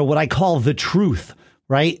see, what I call the truth,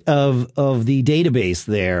 right, of the database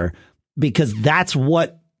there, because that's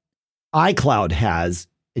what iCloud has,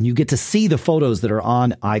 and you get to see the photos that are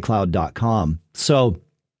on iCloud.com. So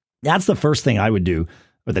that's the first thing I would do,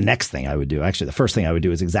 or the next thing I would do. Actually, the first thing I would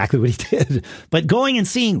do is exactly what he did. But going and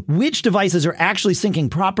seeing which devices are actually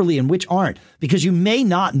syncing properly and which aren't, because you may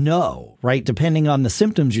not know, right? Depending on the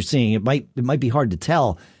symptoms you're seeing, it might be hard to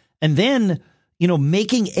tell. And then,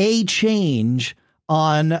 making a change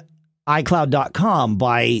on iCloud.com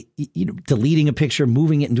by deleting a picture,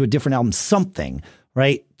 moving it into a different album, something,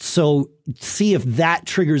 right? So see if that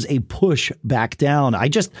triggers a push back down.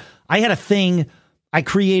 I had a thing I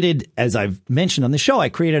created, as I've mentioned on the show, I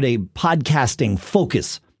created a podcasting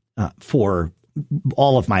focus for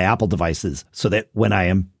all of my Apple devices so that when I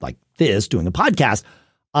am like this doing a podcast,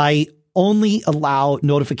 I only allow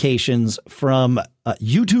notifications from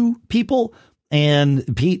YouTube people and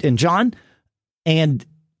Pete and John and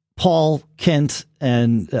Paul Kent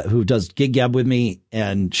and who does Gig Gab with me,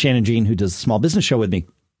 and Shannon Jean, who does Small Business Show with me.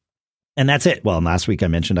 And that's it. Well, last week I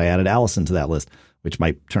mentioned I added Allison to that list, which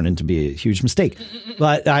might turn into be a huge mistake,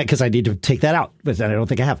 but because I need to take that out, but I don't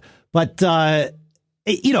think I have. But that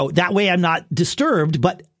way I'm not disturbed.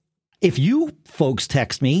 But if you folks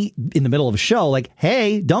text me in the middle of a show, like,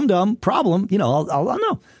 "Hey, dum problem," I'll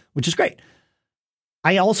know, which is great.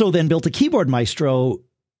 I also then built a Keyboard Maestro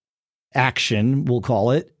action, we'll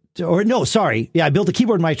call it. Or no, sorry. Yeah, I built a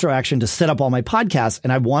Keyboard Maestro action to set up all my podcasts,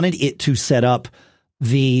 and I wanted it to set up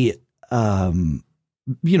the whole,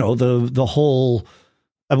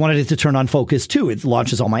 I wanted it to turn on focus too. It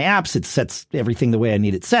launches all my apps. It sets everything the way I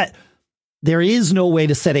need it set. There is no way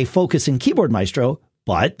to set a focus in Keyboard Maestro,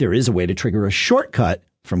 but there is a way to trigger a shortcut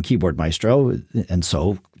from Keyboard Maestro. And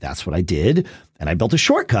so that's what I did. And I built a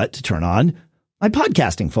shortcut to turn on my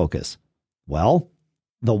podcasting focus. Well,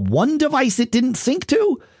 the one device it didn't sync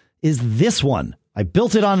to is this one. I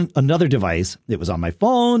built it on another device. It was on my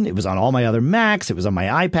phone. It was on all my other Macs. It was on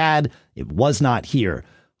my iPad. It was not here.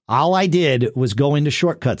 All I did was go into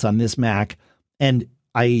shortcuts on this Mac, and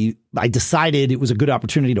I decided it was a good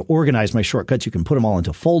opportunity to organize my shortcuts. You can put them all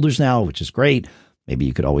into folders now, which is great. Maybe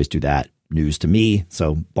you could always do that. News to me.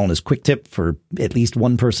 So bonus quick tip for at least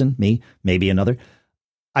one person, me, maybe another.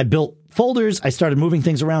 I built folders. I started moving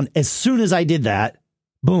things around. As soon as I did that,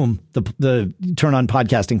 boom, the turn on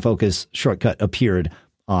podcasting focus shortcut appeared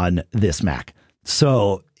on this Mac.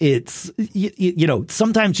 So it's,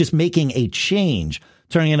 sometimes just making a change,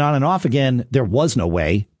 turning it on and off again. There was no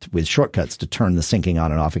way with shortcuts to turn the syncing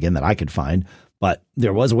on and off again that I could find, but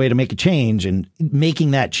there was a way to make a change, and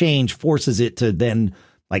making that change forces it to then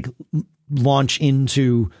launch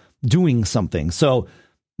into doing something. So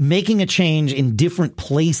making a change in different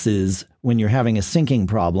places when you're having a syncing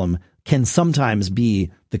problem can sometimes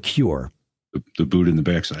be the cure. The boot in the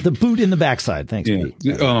backside. The boot in the backside. Thanks, yeah.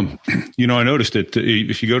 Pete. I noticed that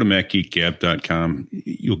if you go to MacGeekGab.com,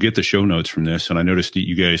 you'll get the show notes from this. And I noticed that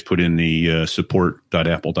you guys put in the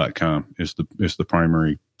support.apple.com is the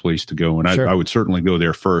primary place to go. And Sure. I would certainly go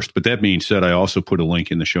there first. But that being said, I also put a link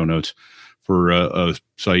in the show notes for a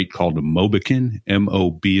site called Mobikin,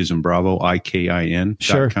 M-O-B as in Bravo, IKIN.com.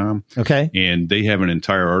 Sure. Okay. And they have an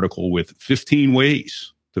entire article with 15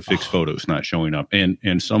 ways to fix photos not showing up.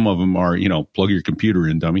 And some of them are, plug your computer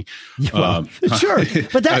in, dummy. Well, sure.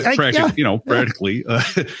 But that, practically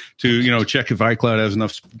to, check if iCloud has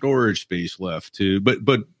enough storage space left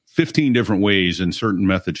but 15 different ways and certain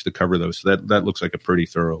methods to cover those. So that looks like a pretty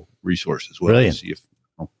thorough resource as well. Brilliant. See if,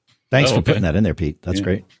 Thanks for putting that in there, Pete. That's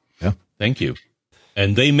great. Yeah. Thank you.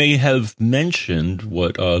 And they may have mentioned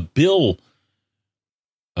what Bill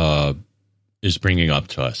is bringing up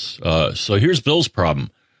to us. So here's Bill's problem.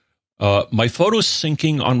 My photo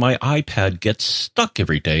syncing on my iPad gets stuck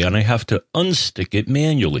every day, and I have to unstick it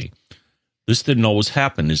manually. This didn't always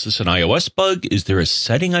happen. Is this an iOS bug? Is there a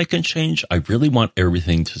setting I can change? I really want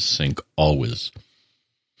everything to sync always.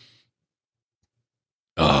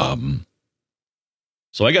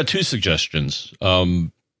 So I got two suggestions.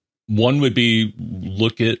 One would be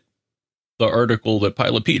look at the article that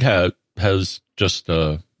Pilot Pete has just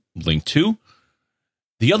linked to.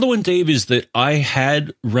 The other one, Dave, is that I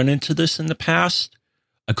had run into this in the past.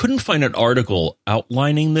 I couldn't find an article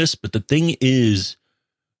outlining this, but the thing is,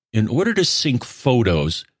 in order to sync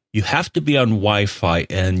photos, you have to be on Wi-Fi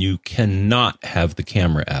and you cannot have the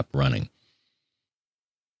camera app running.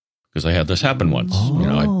 Because I had this happen once.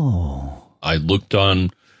 I looked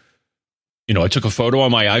on, I took a photo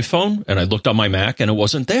on my iPhone and I looked on my Mac and it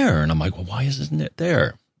wasn't there. And I'm like, well, why isn't it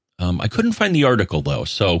there? I couldn't find the article though.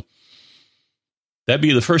 So that'd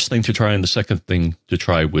be the first thing to try. And the second thing to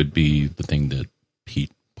try would be the thing that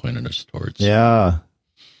Pete pointed us towards. Yeah.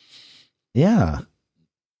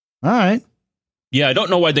 All right. Yeah, I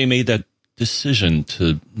don't know why they made that decision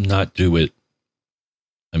to not do it.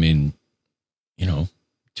 I mean,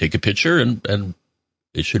 take a picture and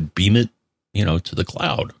it should beam it, to the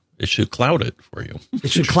cloud. It should cloud it for you.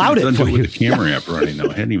 It should cloud it for you. With the camera app running now.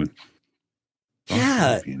 I hadn't even.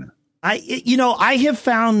 Yeah. I have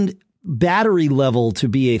found battery level to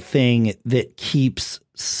be a thing that keeps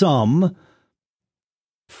some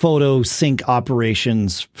photo sync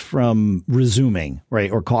operations from resuming,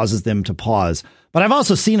 right? Or causes them to pause. But I've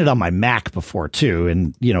also seen it on my Mac before too.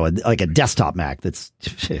 And, like a desktop Mac that's,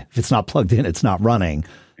 if it's not plugged in, it's not running.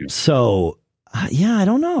 Yeah. So I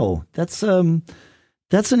don't know. That's an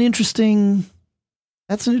interesting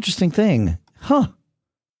thing. Huh.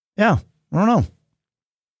 Yeah. I don't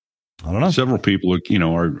know. Several people,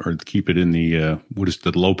 are keep it in the, what is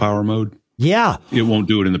the low power mode? Yeah. It won't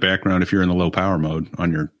do it in the background if you're in the low power mode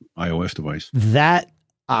on your iOS device. That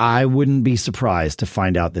I wouldn't be surprised to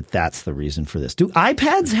find out that that's the reason for this. Do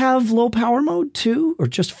iPads have low power mode too, or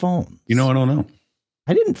just phones? I don't know.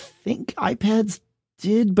 I didn't think iPads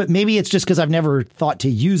did, but maybe it's just because I've never thought to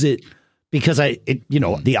use it because the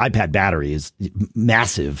iPad battery is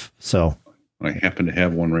massive. So I happen to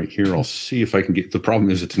have one right here. I'll see if I can get. The problem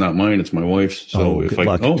is it's not mine; it's my wife's. So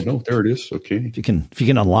there it is. Okay, if you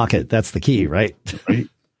can unlock it, that's the key, right? Right.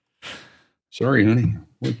 Sorry, honey.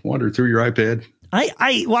 Wander through your iPad.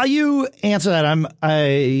 I while you answer that,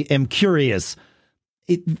 I am curious.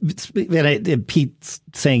 Pete's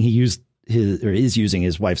saying he is using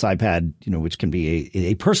his wife's iPad, which can be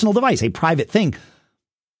a personal device, a private thing.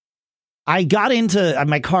 I got into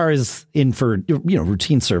my car is in for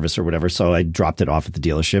routine service or whatever, so I dropped it off at the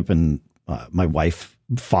dealership, and my wife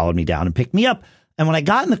followed me down and picked me up. And when I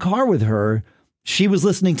got in the car with her, she was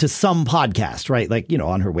listening to some podcast, right? Like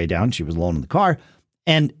on her way down, she was alone in the car,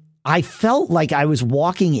 and I felt like I was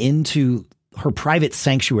walking into her private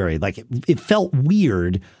sanctuary. Like it felt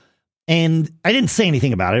weird. And I didn't say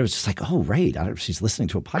anything about it. It was just like, oh, right. She's listening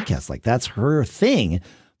to a podcast. Like that's her thing.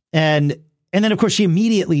 And then of course she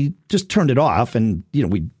immediately just turned it off. And,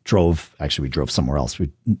 we drove somewhere else.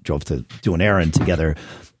 We drove to do an errand together.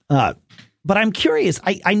 But I'm curious.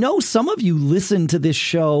 I know some of you listen to this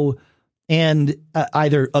show and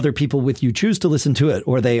either other people with you choose to listen to it,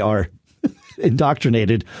 or they are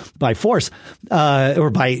indoctrinated by force,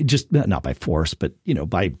 or by just not by force, but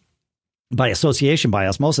by association, by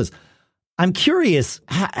osmosis. I'm curious,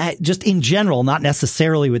 just in general, not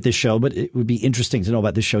necessarily with this show, but it would be interesting to know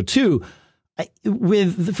about this show too.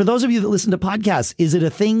 For those of you that listen to podcasts, is it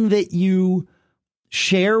a thing that you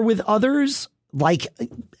share with others, like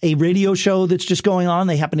a radio show that's just going on?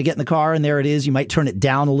 They happen to get in the car and there it is. You might turn it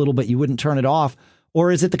down a little, but you wouldn't turn it off.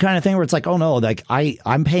 Or is it the kind of thing where it's like, oh no, like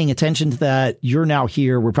I'm paying attention to that. You're now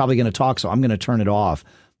here. We're probably going to talk, so I'm going to turn it off.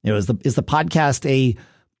 Is the podcast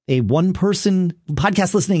a one person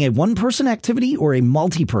podcast listening, a one person activity or a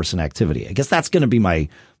multi-person activity? I guess that's going to be my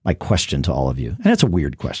question to all of you. And it's a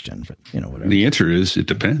weird question, but whatever. The answer is it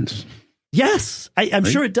depends. Yes, I'm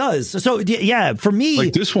sure it does. So yeah, for me,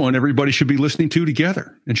 like this one, everybody should be listening to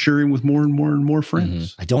together and sharing with more and more and more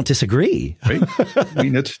friends. I don't disagree. Right? I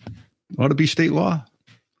mean, that's ought to be state law.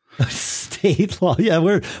 State law. Yeah,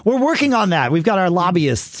 we're working on that. We've got our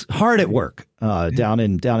lobbyists hard at work down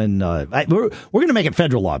in. We're going to make it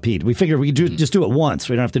federal law, Pete. We figured we could just do it once.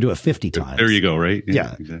 We don't have to do it 50 times. There you go. Right.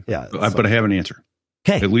 Yeah. Exactly. Yeah. But I have an answer.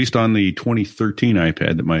 Okay. At least on the 2013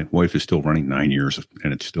 iPad that my wife is still running 9 years,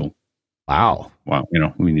 and it's still. Wow.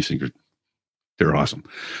 These things they're awesome.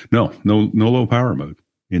 No low power mode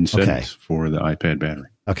in settings for the iPad battery.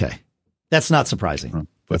 Okay. That's not surprising.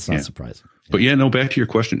 That's not surprising. But yeah, no, back to your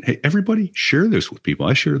question. Hey, everybody share this with people.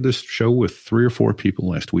 I shared this show with 3 or 4 people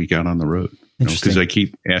last week out on the road. Because I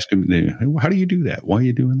keep asking, hey, how do you do that? Why are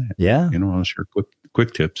you doing that? Yeah. I'll share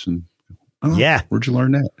quick tips. And where'd you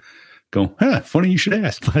learn that? Go, funny you should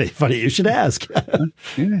ask. Funny you should ask.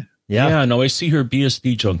 Yeah. No, I see her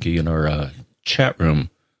BSD junkie in our chat room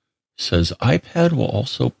says iPad will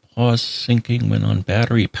also pause syncing when on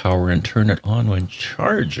battery power and turn it on when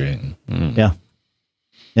charging. Yeah.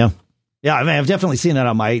 I mean, I've definitely seen that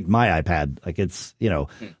on my iPad. Like it's,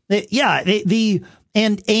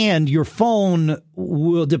 and your phone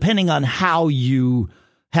will, depending on how you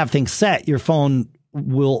have things set, your phone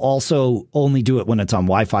will also only do it when it's on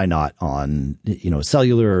Wi-Fi, not on,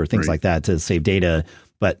 cellular or things like that to save data.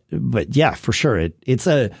 But yeah, for sure. It's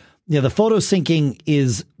the photo syncing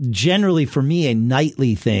is generally for me a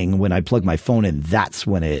nightly thing. When I plug my phone in, that's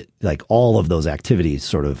when it, like, all of those activities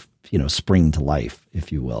sort of, spring to life,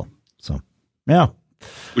 if you will. So, yeah.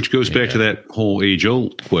 Which goes back to that whole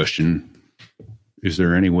age-old question. Is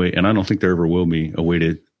there any way, and I don't think there ever will be, a way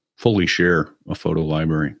to fully share a photo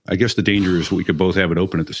library? I guess the danger is we could both have it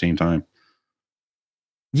open at the same time.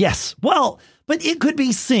 Yes. Well, but it could be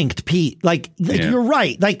synced, Pete. Like you're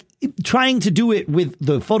right. Like trying to do it with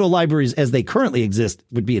the photo libraries as they currently exist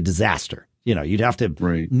would be a disaster. You'd have to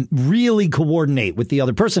really coordinate with the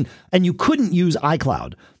other person, and you couldn't use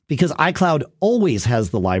iCloud because iCloud always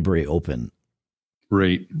has the library open.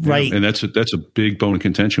 Right. And that's a big bone of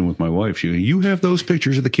contention with my wife. You have those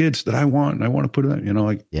pictures of the kids that I want, and I want to put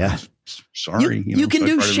it, sorry. You can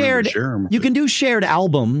do shared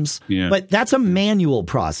albums, but that's a manual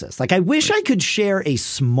process. Like I wish I could share a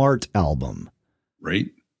smart album. Right.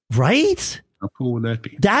 How cool would that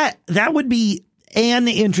be? That would be an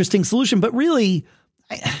interesting solution, but really,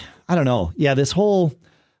 I don't know. Yeah.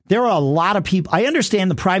 There are a lot of people. I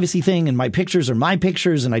understand the privacy thing, and my pictures are my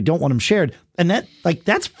pictures and I don't want them shared. And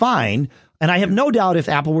that's fine. And I have no doubt if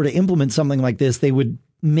Apple were to implement something like this, they would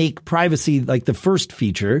make privacy like the first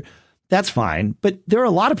feature. That's fine. But there are a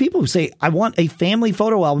lot of people who say, I want a family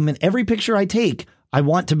photo album, and every picture I take, I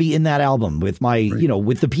want to be in that album with my,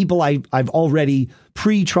 with the people I've already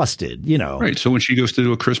pre-trusted, Right. So when she goes to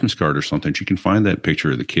do a Christmas card or something, she can find that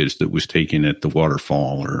picture of the kids that was taken at the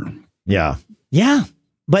waterfall or. Yeah. Yeah.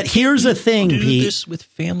 But here's the thing, Pete. Do this with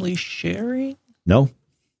family sharing? No,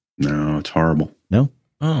 it's horrible. No.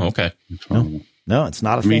 Oh, okay. It's horrible. No, it's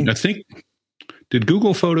not a thing. I think, did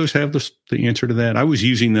Google Photos have the answer to that? I was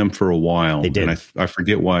using them for a while. They did. And I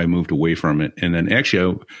forget why I moved away from it. And then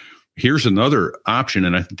actually, here's another option.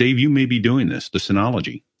 And Dave, you may be doing this, the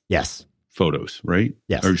Synology. Yes. Photos, right?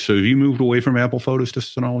 Yes. So have you moved away from Apple Photos to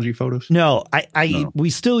Synology Photos? No, we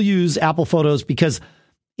still use Apple Photos because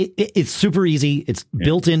it's super easy. It's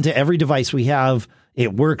built into every device we have.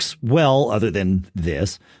 It works well, other than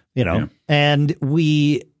this, and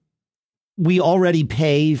we already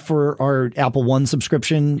pay for our Apple One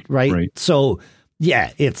subscription, right? So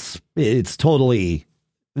yeah, it's totally,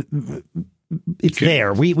 it's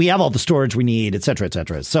there. We have all the storage we need, et cetera, et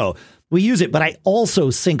cetera. So we use it, but I also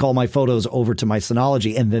sync all my photos over to my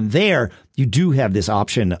Synology. And then there you do have this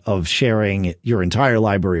option of sharing your entire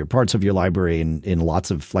library or parts of your library in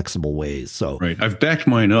lots of flexible ways. So I've backed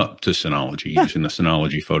mine up to Synology using the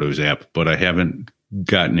Synology Photos app, but I haven't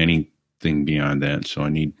gotten anything beyond that. So I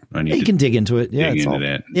need you can dig into it. Yeah. Dig into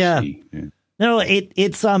that. Yeah. No,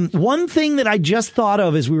 it's one thing that I just thought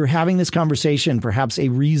of as we were having this conversation, perhaps a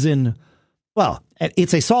reason. Well,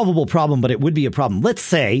 it's a solvable problem, but it would be a problem. Let's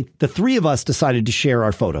say the 3 of us decided to share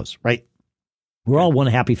our photos, right? We're all one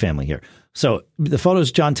happy family here. So the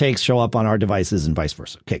photos John takes show up on our devices and vice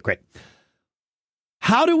versa. Okay, great.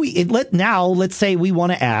 How do let's say we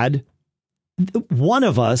want to add, one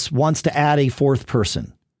of us wants to add a 4th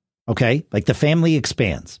person. Okay. Like the family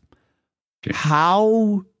expands. Okay.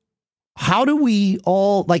 How do we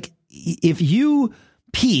all, like, if you,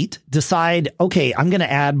 Pete, decide, okay, I'm going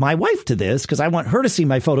to add my wife to this because I want her to see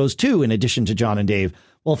my photos too, in addition to John and Dave.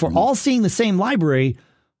 Well, if we're all seeing the same library,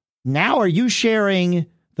 now are you sharing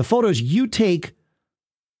the photos you take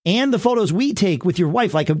and the photos we take with your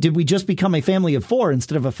wife? Like, did we just become a family of 4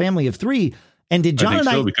 instead of a family of 3? And did John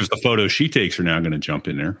I think because the photos she takes are now going to jump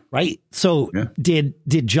in there. Right. So did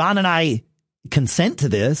John and I consent to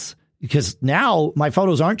this? Because now my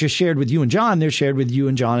photos aren't just shared with you and John, they're shared with you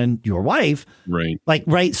and John and your wife. Right.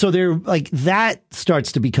 Right. So they're like, that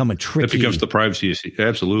starts to become a tricky. That becomes the privacy issue.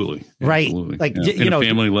 Absolutely. Right. Absolutely. Like, in a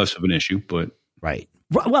family, less of an issue, but. Right.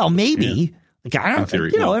 Well, maybe. Yeah. Like, I don't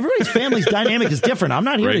think, everybody's family's dynamic is different. I'm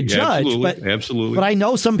not here to judge, but I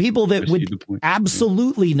know some people that would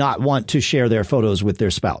absolutely not want to share their photos with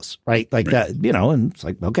their spouse. Right. Like that, and it's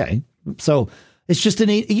like, okay. So It's just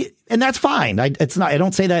and that's fine. I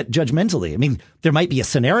don't say that judgmentally. I mean, there might be a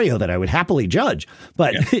scenario that I would happily judge,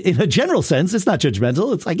 but in a general sense, it's not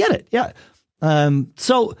judgmental. I get it. Yeah.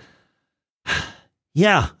 So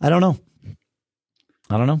yeah, I don't know.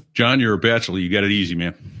 John, you're a bachelor. You got it easy,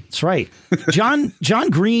 man. That's right. John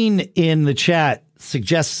Green in the chat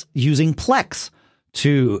suggests using Plex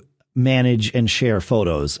to manage and share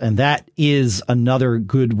photos. And that is another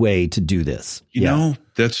good way to do this. You know,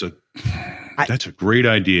 that's a great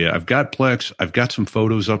idea. I've got Plex. I've got some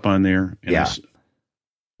photos up on there. And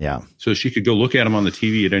yeah. So she could go look at them on the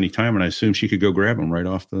TV at any time. And I assume she could go grab them right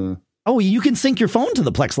off the. Oh, you can sync your phone to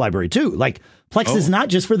the Plex library too. Like Plex is not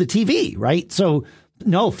just for the TV, right? So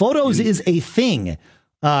no, photos is a thing.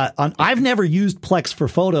 I've never used Plex for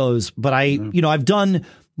photos, but I've done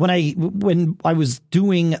when I was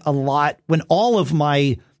doing a lot, when all of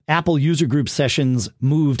my Apple user group sessions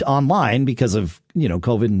moved online because of,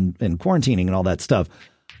 COVID and quarantining and all that stuff.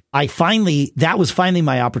 That was finally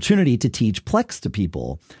my opportunity to teach Plex to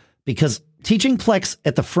people, because teaching Plex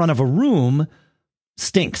at the front of a room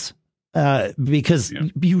stinks. Because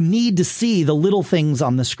you need to see the little things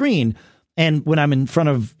on the screen. And when I'm in front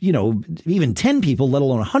of, even 10 people, let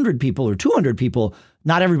alone 100 people or 200 people,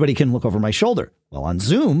 not everybody can look over my shoulder. Well, on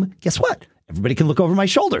Zoom, guess what? Everybody can look over my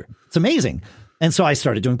shoulder. It's amazing. And so I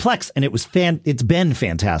started doing Plex, and it's been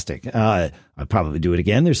fantastic. I'd probably do it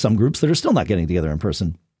again. There's some groups that are still not getting together in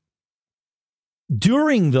person.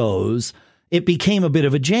 During those, it became a bit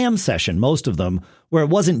of a jam session, most of them, where it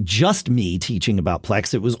wasn't just me teaching about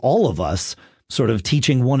Plex. It was all of us sort of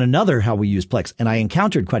teaching one another how we use Plex. And I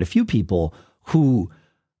encountered quite a few people who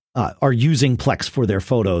are using Plex for their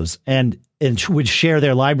photos and would share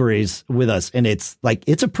their libraries with us. And it's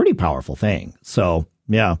a pretty powerful thing. So,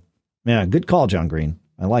 yeah, good call, John Green.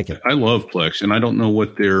 I like it. I love Plex, and I don't know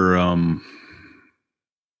what their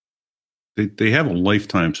they have a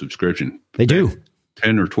lifetime subscription. They do.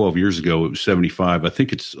 10 or 12 years ago, it was 75. I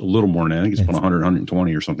think it's a little more than that. I think it's about 100,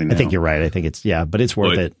 120 or something now. I think you're right. I think it's, but it's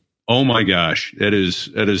worth it. Oh my gosh. That is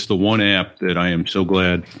the one app that I am so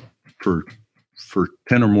glad for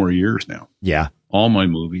 10 or more years now. Yeah. All my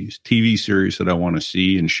movies, TV series that I want to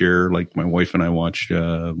see and share. Like my wife and I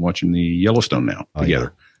watching the Yellowstone now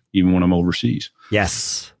together, even when I'm overseas.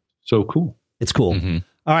 Yes. So cool. It's cool. Mm-hmm.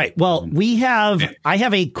 All right. Well, I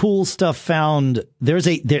have a cool stuff found. There is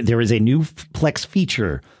a new Plex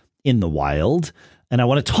feature in the wild, and I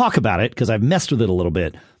want to talk about it because I've messed with it a little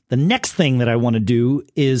bit. The next thing that I want to do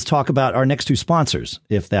is talk about our next two sponsors,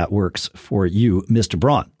 if that works for you, Mr.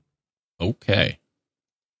 Braun. Okay.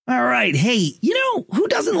 All right. Hey, who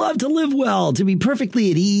doesn't love to live well, to be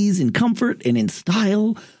perfectly at ease, in comfort, and in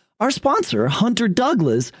style? Our sponsor, Hunter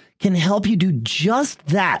Douglas, can help you do just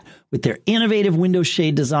that with their innovative window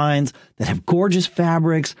shade designs that have gorgeous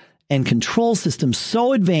fabrics and control systems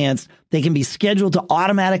so advanced they can be scheduled to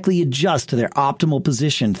automatically adjust to their optimal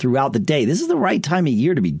position throughout the day. This is the right time of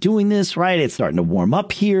year to be doing this, right? It's starting to warm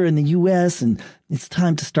up here in the U.S., and it's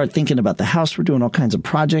time to start thinking about the house. We're doing all kinds of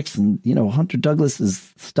projects, and, Hunter Douglas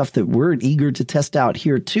is stuff that we're eager to test out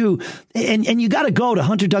here too. And you got to go to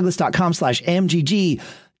hunterdouglas.com/MGG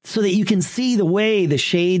so that you can see the way the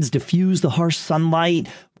shades diffuse the harsh sunlight.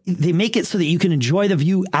 They make it so that you can enjoy the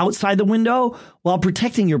view outside the window while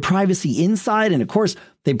protecting your privacy inside. And of course,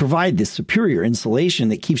 they provide this superior insulation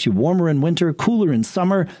that keeps you warmer in winter, cooler in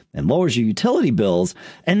summer, and lowers your utility bills.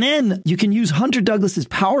 And then you can use Hunter Douglas's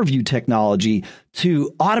PowerView technology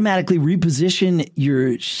to automatically reposition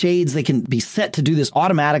your shades. They can be set to do this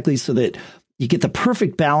automatically so that you get the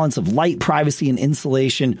perfect balance of light, privacy, and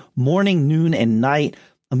insulation, morning, noon, and night.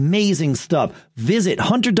 Amazing stuff. Visit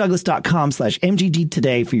hunterdouglas.com/MGG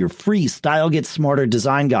today for your free Style Gets Smarter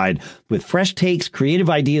design guide with fresh takes, creative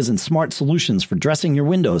ideas, and smart solutions for dressing your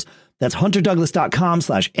windows. That's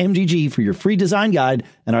hunterdouglas.com/MGG for your free design guide.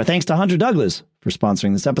 And our thanks to Hunter Douglas for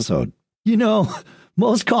sponsoring this episode.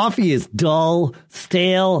 Most coffee is dull,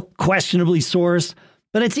 stale, questionably sourced,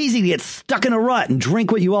 but it's easy to get stuck in a rut and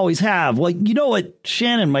drink what you always have. Well, you know what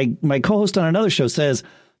Shannon, my co-host on another show, says?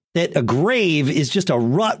 That a grave is just a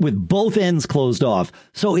rut with both ends closed off.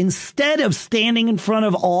 So instead of standing in front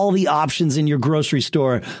of all the options in your grocery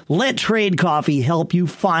store, let Trade Coffee help you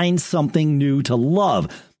find something new to love.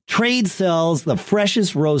 Trade sells the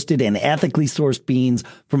freshest roasted and ethically sourced beans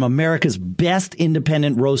from America's best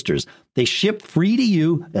independent roasters. They ship free to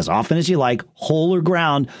you as often as you like, whole or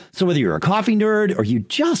ground. So whether you're a coffee nerd or you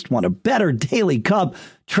just want a better daily cup,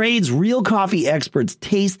 Trade's real coffee experts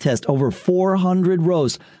taste test over 400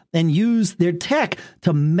 roasts and use their tech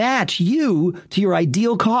to match you to your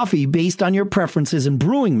ideal coffee based on your preferences and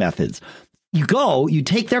brewing methods. you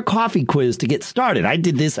take their coffee quiz to get started. I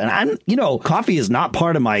did this, and coffee is not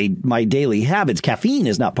part of my daily habits. Caffeine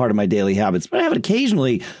is not part of my daily habits, but I have it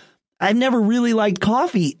occasionally. I've never really liked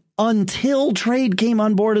coffee until Trade came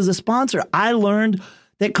on board as a sponsor. I learned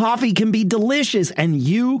that coffee can be delicious, and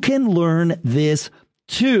you can learn this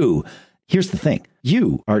too. Here's the thing.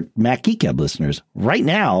 You, our Mac Geek Gab listeners, right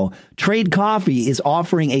now, Trade Coffee is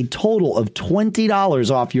offering a total of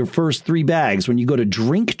 $20 off your first 3 bags when you go to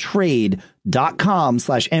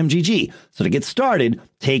drinktrade.com/MGG. So to get started,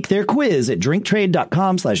 take their quiz at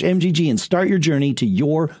drinktrade.com/MGG and start your journey to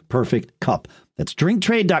your perfect cup. That's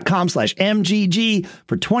drinktrade.com/MGG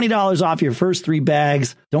for $20 off your first 3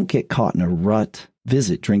 bags. Don't get caught in a rut.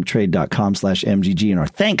 Visit drinktrade.com/MGG, and our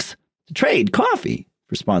thanks to Trade Coffee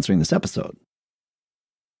for sponsoring this episode.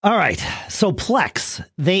 All right. So Plex,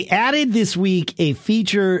 they added this week a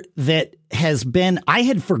feature that I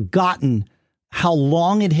had forgotten how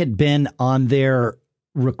long it had been on their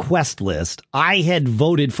request list. I had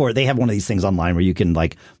voted for it. They have one of these things online where you can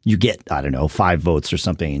you get, 5 votes or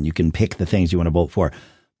something, and you can pick the things you want to vote for.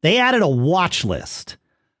 They added a watch list,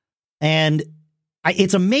 and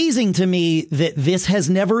it's amazing to me that this has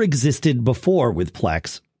never existed before with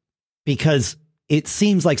Plex, because it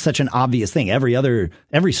seems like such an obvious thing.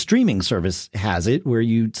 Every streaming service has it, where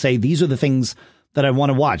you say, these are the things that I want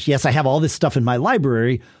to watch. Yes, I have all this stuff in my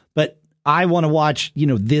library, but I want to watch,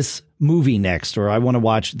 this movie next, or I want to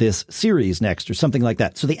watch this series next, or something like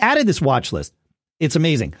that. So they added this watch list. It's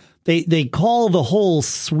amazing. They call the whole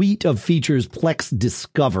suite of features Plex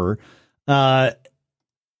Discover. I've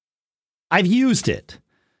used it.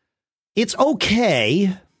 It's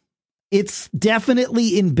okay. It's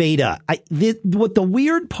definitely in beta. What the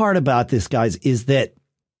weird part about this, guys, is that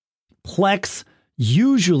Plex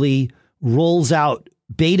usually rolls out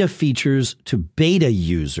beta features to beta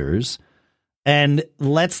users and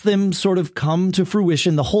lets them sort of come to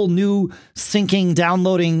fruition. The whole new syncing,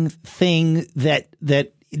 downloading thing that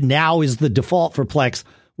now is the default for Plex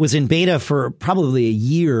was in beta for probably a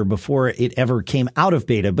year before it ever came out of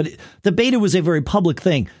beta. But the beta was a very public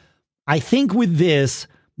thing. I think with this,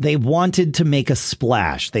 they wanted to make a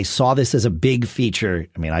splash. They saw this as a big feature.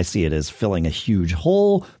 I mean, I see it as filling a huge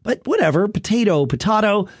hole, but whatever, potato.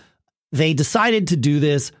 They decided to do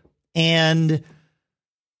this. And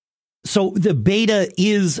so the beta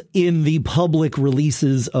is in the public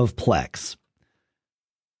releases of Plex.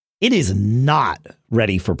 It is not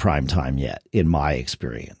ready for prime time yet, in my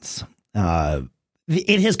experience.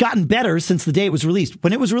 It has gotten better since the day it was released.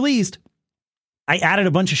 When it was released, I added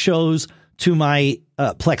a bunch of shows to my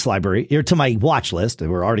Plex library, or to my watch list. They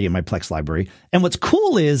were already in my Plex library. And what's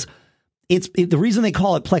cool is the reason they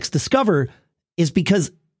call it Plex Discover is because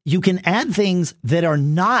you can add things that are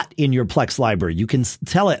not in your Plex library. You can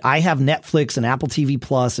tell it, I have Netflix and Apple TV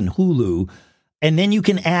Plus and Hulu, and then you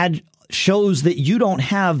can add shows that you don't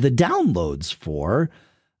have the downloads for,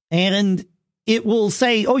 and it will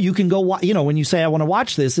say, oh, you can go, when you say, I want to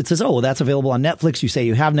watch this, it says, oh, well, that's available on Netflix. You say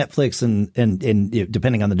you have Netflix, and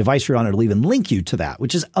depending on the device you're on, it'll even link you to that,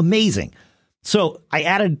 which is amazing. So I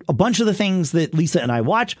added a bunch of the things that Lisa and I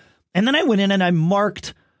watch, and then I went in and I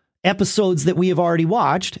marked episodes that we have already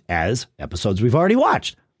watched as episodes we've already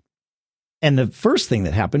watched. And the first thing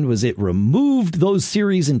that happened was it removed those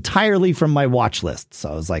series entirely from my watch list.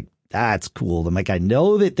 So I was like, that's cool. I'm like, I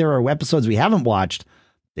know that there are episodes we haven't watched.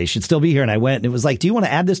 They should still be here. And I went, and it was like, do you want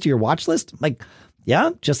to add this to your watch list? I'm like,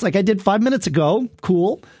 yeah, just like I did 5 minutes ago.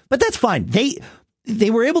 Cool. But that's fine. They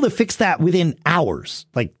were able to fix that within hours.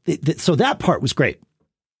 So that part was great.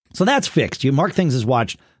 So that's fixed. You mark things as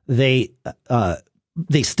watched. They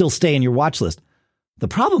still stay in your watch list. The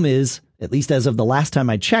problem is, at least as of the last time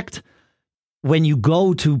I checked, when you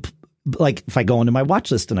go to, if I go into my watch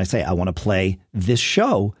list and I say, I want to play this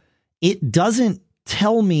show, it doesn't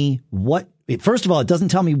tell me first of all, it doesn't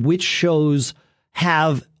tell me which shows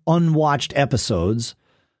have unwatched episodes.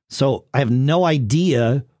 So I have no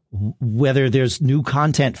idea whether there's new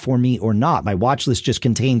content for me or not. My watch list just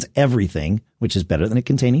contains everything, which is better than it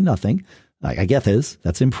containing nothing. I get this.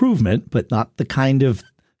 That's improvement, but not the kind of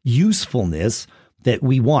usefulness that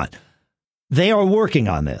we want. They are working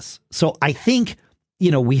on this. So I think,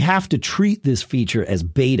 we have to treat this feature as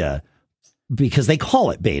beta, because they call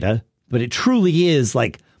it beta, but it truly is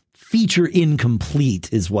feature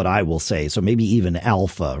incomplete is what I will say. So maybe even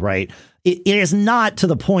alpha, right? It is not to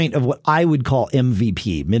the point of what I would call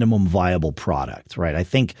MVP, minimum viable product, right? I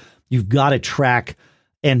think you've got to track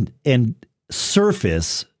and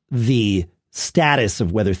surface the status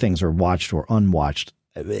of whether things are watched or unwatched,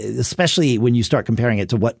 especially when you start comparing it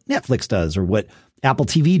to what Netflix does or what Apple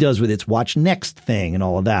TV does with its Watch Next thing and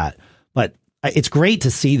all of that. But it's great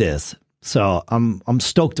to see this. So I'm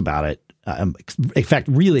stoked about it. I'm in fact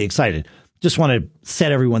really excited. Just want to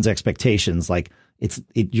set everyone's expectations. Like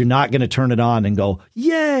you're not going to turn it on and go,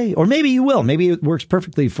 yay. Or maybe you will. Maybe it works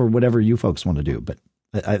perfectly for whatever you folks want to do. But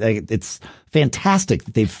it's fantastic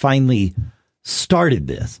that they've finally started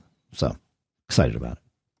this. So excited about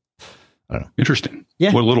it. I don't know. Interesting.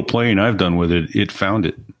 Yeah. What little playing I've done with it, it found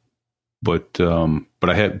it. But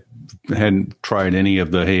I hadn't tried any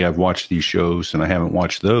of the, hey, I've watched these shows and I haven't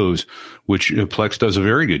watched those, which Plex does a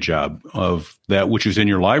very good job of that, which is in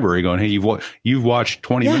your library going, hey, you've watched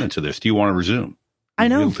 20 minutes of this. Do you want to resume? I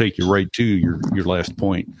know. It'll take you right to your last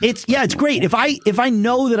point. It's great. If I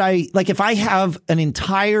know that if I have an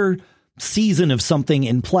entire season of something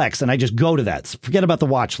in Plex and I just go to that, forget about the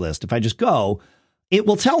watch list. If I just go, it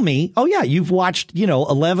will tell me, oh yeah, you've watched,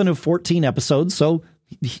 11 of 14 episodes. So,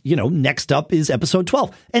 next up is episode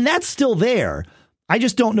 12 and that's still there. I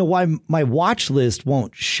just don't know why my watch list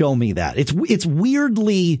won't show me that. It's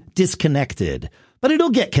weirdly disconnected, but it'll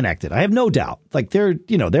get connected. I have no doubt. Like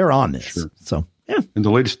they're on this. Sure. So, yeah. And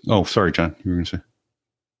the latest, oh, sorry, John, you were going to say.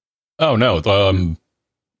 Oh, no.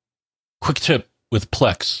 Quick tip with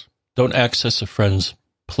Plex. Don't access a friend's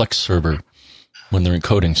Plex server when they're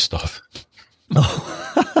encoding stuff. Oh.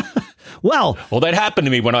 Well, that happened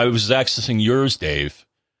to me when I was accessing yours, Dave.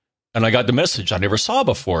 And I got the message I never saw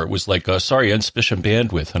before. It was like, sorry, insufficient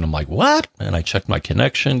bandwidth. And I'm like, what? And I checked my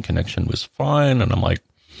connection. Connection was fine. And I'm like,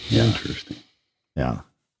 yeah, interesting. Yeah.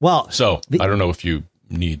 Well, so I don't know if you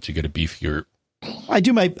need to get a beefier. I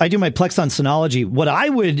do my Plex on Synology. What I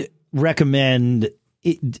would recommend,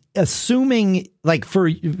 assuming like for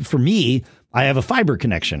me, I have a fiber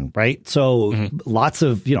connection, right? So lots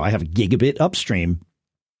of, I have a gigabit upstream.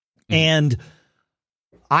 And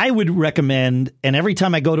I would recommend, and every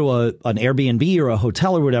time I go to an Airbnb or a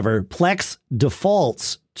hotel or whatever, Plex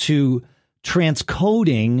defaults to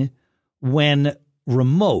transcoding when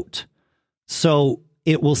remote. So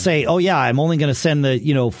it will say, oh yeah, I'm only going to send the,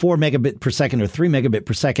 4 megabit per second or 3 megabit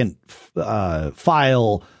per second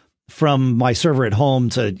file from my server at home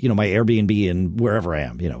to, my Airbnb and wherever I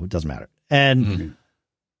am, it doesn't matter. And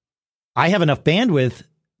I have enough bandwidth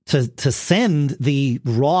to send the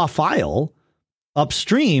raw file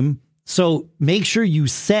upstream. So make sure you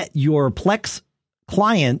set your Plex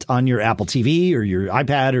client on your Apple TV or your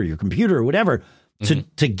iPad or your computer or whatever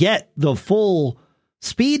to get the full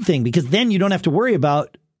speed thing, because then you don't have to worry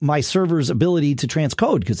about my server's ability to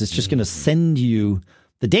transcode, because it's just going to send you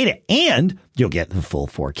the data and you'll get the full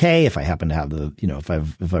 4K. If I happen to have the, if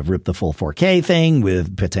I've ripped the full 4K thing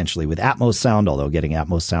with potentially with Atmos sound, although getting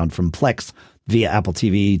Atmos sound from Plex via Apple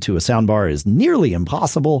TV to a soundbar is nearly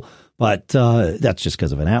impossible, but that's just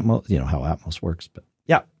because of an Atmos, how Atmos works. But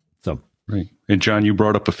yeah, so right. And John, you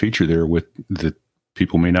brought up a feature there with that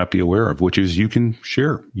people may not be aware of, which is you can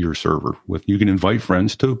share your server with. You can invite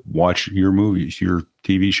friends to watch your movies, your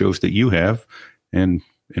TV shows that you have, and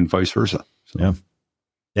vice versa. So.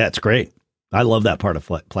 Yeah, it's great. I love that part of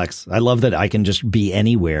Plex. I love that I can just be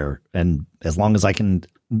anywhere, and as long as I can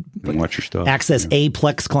watch your stuff, access a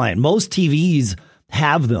Plex client. Most TVs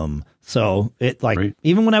have them. So it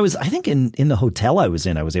even when I was, I think in the hotel I was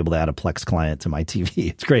able to add a Plex client to my TV.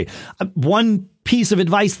 It's great. One piece of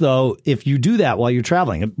advice though, if you do that while you're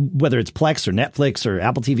traveling, whether it's Plex or Netflix or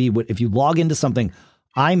Apple TV, if you log into something,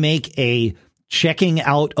 I make a checking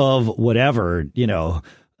out of whatever,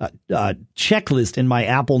 checklist in my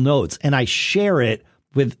Apple Notes, and I share it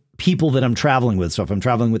with people that I'm traveling with. So if I'm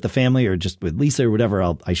traveling with the family or just with Lisa or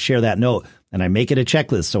whatever, I share that note and I make it a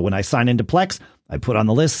checklist. So when I sign into Plex, I put on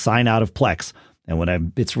the list, sign out of Plex. And when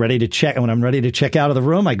I'm ready to check out of the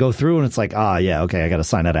room, I go through and it's like, yeah, okay, I got to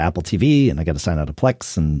sign out of Apple TV and I got to sign out of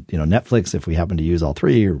Plex and, Netflix if we happen to use all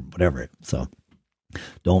three or whatever. So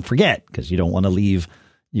don't forget, because you don't want to leave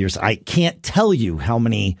yours. I can't tell you how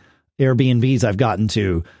many Airbnbs I've gotten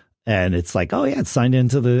to, and it's like, oh yeah, it's signed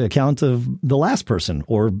into the account of the last person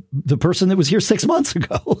or the person that was here 6 months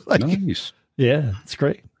ago. Nice. Yeah, it's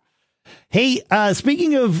great. Hey,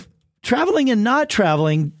 speaking of traveling and not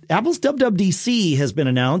traveling, Apple's WWDC has been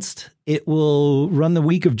announced. It will run the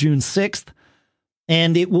week of June 6th,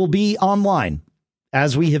 and it will be online,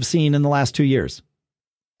 as we have seen in the last 2 years.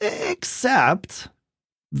 Except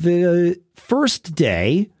the first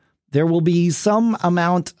day, there will be some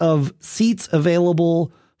amount of seats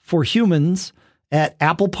available for humans at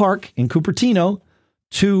Apple Park in Cupertino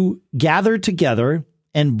to gather together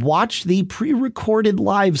and watch the pre-recorded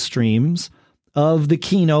live streams of the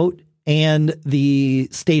keynote and the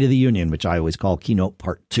State of the Union, which I always call Keynote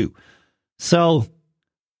Part 2. So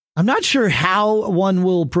I'm not sure how one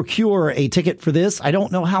will procure a ticket for this. I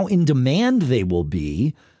don't know how in demand they will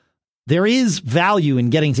be. there is value in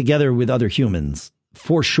getting together with other humans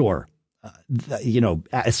for sure.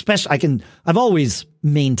 Especially I've always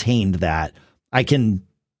maintained that. I can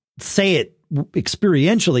say it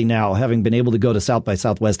experientially now, having been able to go to South by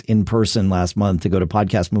Southwest in person last month, to go to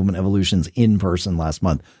Podcast Movement Evolutions in person last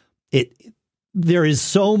month. There is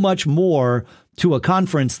so much more to a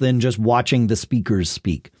conference than just watching the speakers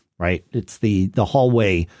speak, right? It's the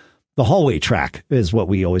hallway track is what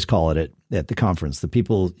we always call it at the conference. The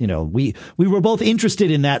people, we were both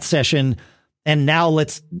interested in that session, and now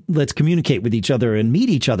let's communicate with each other and meet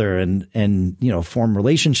each other and form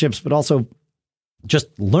relationships, but also just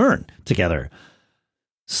learn together.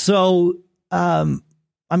 So I'm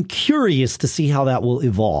curious to see how that will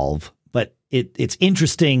evolve, but it's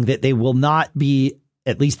interesting that they will not be,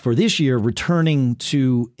 at least for this year, returning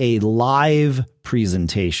to a live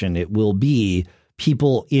presentation. It will be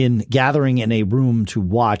people gathering in a room to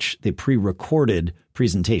watch the pre-recorded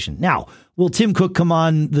presentation. Now, will Tim Cook come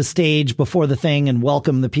on the stage before the thing and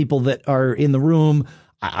welcome the people that are in the room?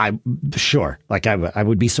 I'm sure. I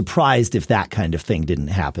would be surprised if that kind of thing didn't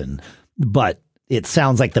happen. But it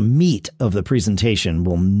sounds like the meat of the presentation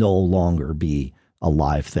will no longer be a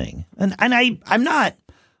live thing. And I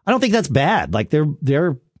don't think that's bad. Like they're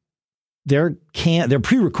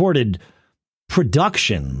pre-recorded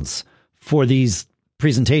productions for these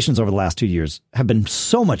presentations over the last 2 years have been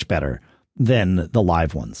so much better than the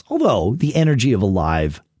live ones. Although the energy of a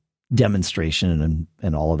live demonstration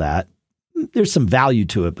and all of that, there's some value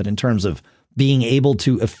to it. But in terms of being able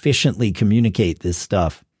to efficiently communicate this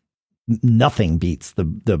stuff, nothing beats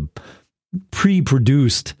the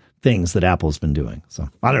pre-produced things that Apple's been doing. So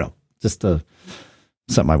I don't know, just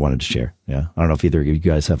something I wanted to share. Yeah. I don't know if either of you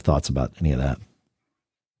guys have thoughts about any of that.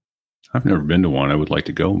 I've never been to one. I would like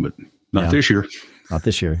to go, but not this year. Not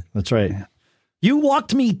this year. That's right. You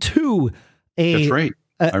walked me to That's right.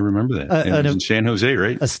 I remember that. It was in San Jose,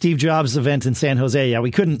 right? A Steve Jobs event in San Jose. Yeah,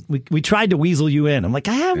 we couldn't. We tried to weasel you in. I'm like,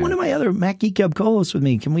 I have one of my other Mac Geek Gab co-hosts with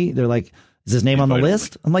me. Can we? They're like, is his name on the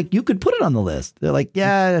list? I'm like, you could put it on the list. They're like,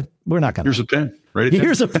 yeah, we're not going to. Here's a pen. Right?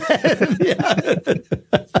 Here's a pen.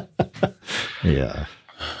 Yeah.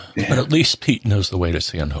 But at least Pete knows the way to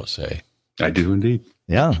San Jose. I do indeed.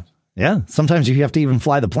 Yeah. Yeah. Sometimes you have to even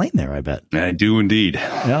fly the plane there, I bet. I do indeed.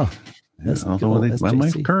 Yeah.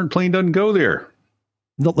 My current plane doesn't go there.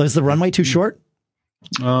 Is the runway too short?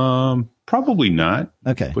 Probably not.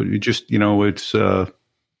 Okay. But it just, it's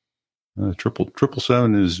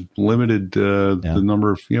 777 is limited the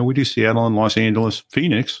number of, we do Seattle and Los Angeles,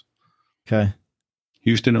 Phoenix. Okay.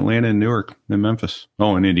 Houston, Atlanta, and Newark, and Memphis.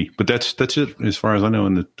 Oh, and Indy. But that's it as far as I know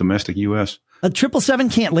in the domestic U.S. A 777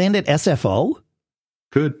 can't land at SFO?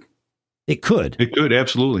 Could. It could. It could,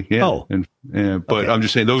 absolutely. Yeah. Oh. But I'm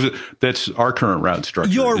just saying that's our current route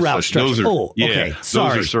structure. Your route structure. Okay.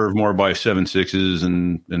 Sorry. Those are served more by 767s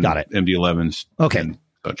and Got it. MD-11s. Okay. And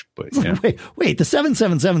such, but yeah. Wait, the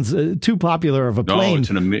 777's too popular of a plane. No,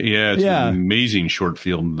 it's an amazing short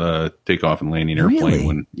field takeoff and landing airplane. Really?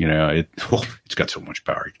 When it's got so much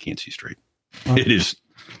power you can't see straight. It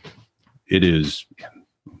is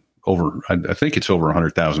over. I think it's over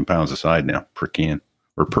 100,000 pounds a side now per can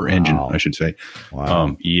or per engine, I should say.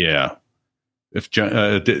 Wow. Yeah. If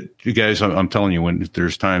you guys, I'm telling you, when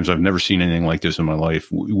there's times I've never seen anything like this in my life,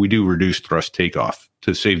 we do reduce thrust takeoff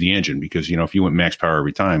to save the engine because, if you went max power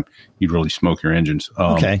every time, you'd really smoke your engines.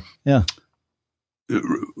 Okay. Yeah.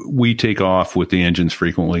 We take off with the engines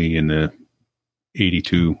frequently in the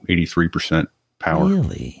 83% power.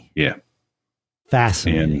 Really? Yeah.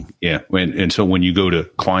 Fascinating. And so when you go to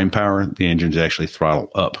climb power, the engines actually throttle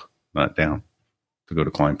up, not down, to go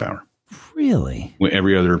to climb power. Really? When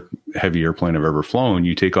every other heavy airplane I've ever flown,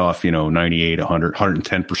 you take off, 98, 100,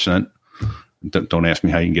 110%. Don't ask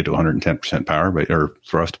me how you can get to 110% power, or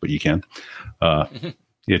thrust, but you can.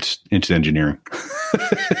 It's engineering.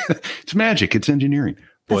 It's magic. It's engineering,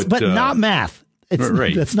 but not math. It's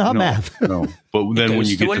right. That's not math. No, but then when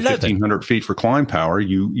you get to 1,500 feet for climb power,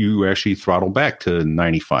 you actually throttle back to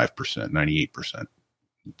 95%, 98%.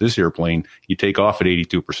 This airplane, you take off at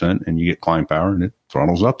 82% and you get climb power and it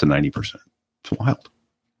throttles up to 90%. It's wild.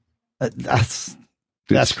 That's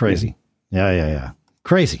crazy. Yeah.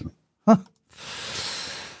 Crazy. Huh.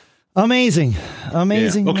 Amazing. Okay.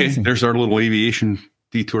 Amazing. There's our little aviation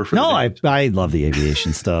detour for I love the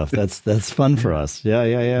aviation stuff. That's fun for us.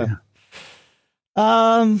 Yeah.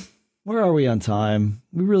 Where are we on time?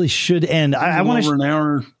 We really should end. I want to an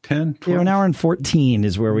hour 10. 12. An hour and 14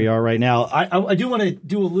 is where we are right now. I do want to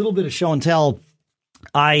do a little bit of show and tell.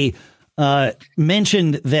 I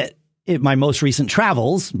mentioned that my most recent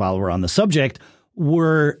travels, while we're on the subject,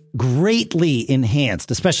 were greatly enhanced,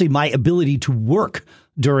 especially my ability to work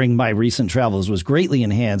during my recent travels was greatly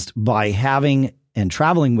enhanced by having and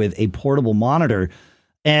traveling with a portable monitor.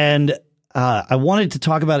 And I wanted to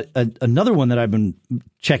talk about another one that I've been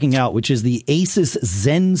checking out, which is the Asus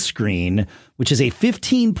Zen Screen, which is a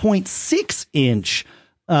 15.6 inch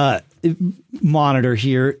monitor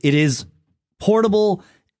here. It is portable,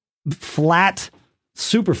 flat,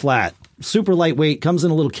 super lightweight, comes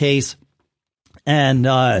in a little case, and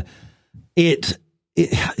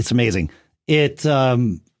it's amazing. It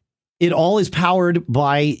all is powered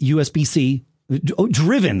by USB-C,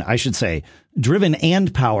 driven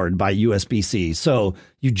and powered by USB-C. So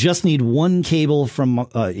you just need one cable from,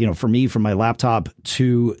 for me, from my laptop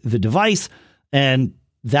to the device, and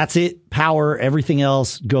that's it. Power, everything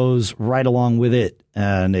else goes right along with it.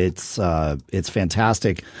 And it's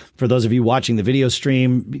fantastic. For those of you watching the video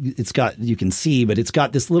stream, you can see, but it's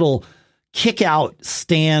got this little kick out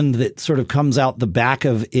stand that sort of comes out the back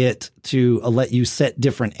of it to let you set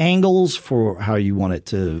different angles for how you want it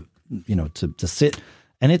to sit.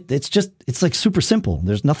 And it's like super simple.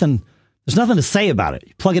 There's nothing to say about it.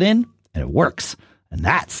 You plug it in and it works. And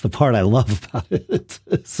that's the part I love about it.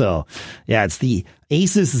 So yeah, it's the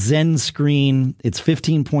Asus Zen Screen. It's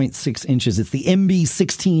 15.6 inches. It's the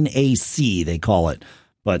MB16AC, they call it.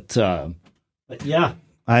 But yeah,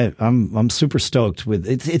 I'm super stoked with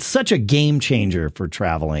it. It's such a game changer for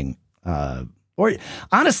traveling. Or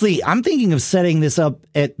honestly, I'm thinking of setting this up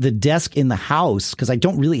at the desk in the house because I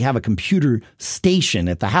don't really have a computer station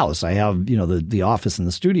at the house. I have, the office and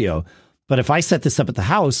the studio. But if I set this up at the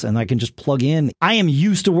house and I can just plug in, I am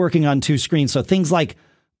used to working on two screens. So things like,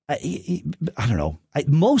 I don't know,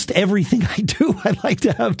 most everything I do, I like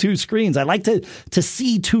to have two screens. I like to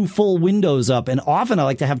see two full windows up. And often I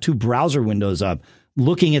like to have two browser windows up,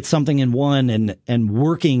 looking at something in one and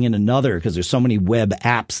working in another, because there's so many web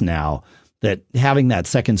apps now that having that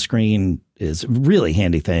second screen is a really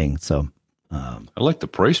handy thing. So I like the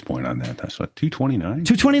price point on that. That's what, $229?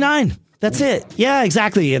 $229. That's it. Yeah,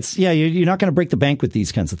 exactly. You're not going to break the bank with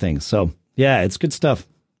these kinds of things. So yeah, it's good stuff.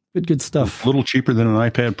 Good stuff. A little cheaper than an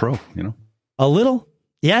iPad Pro, A little.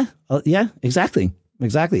 Yeah. Yeah, exactly.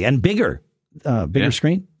 And bigger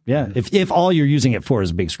screen. Yeah. If all you're using it for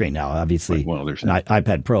is a big screen now, obviously, there's an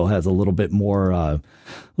iPad Pro has a little bit more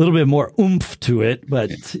oomph to it,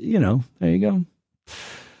 but there you go.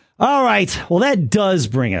 All right. Well, that does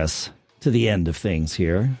bring us to the end of things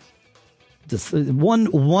here. Just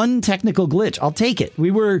one technical glitch. I'll take it.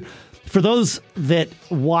 For those that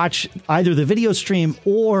watch either the video stream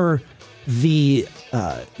or the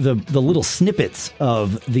little snippets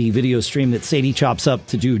of the video stream that Sadie chops up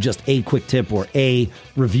to do just a quick tip or a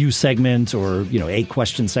review segment or, a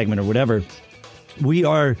question segment or whatever. We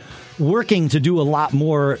are working to do a lot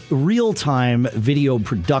more real-time video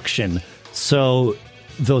production. So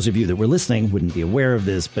those of you that were listening wouldn't be aware of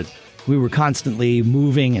this, but we were constantly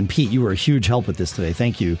moving, and Pete, you were a huge help with this today.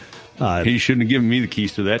 Thank you. You shouldn't have given me the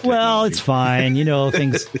keys to that technology. Well, it's fine.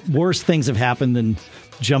 Worse things have happened than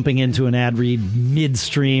jumping into an ad read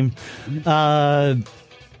midstream. But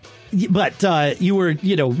you were,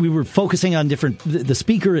 we were focusing on the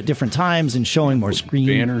speaker at different times and showing more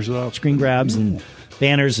banners up, screen grabs and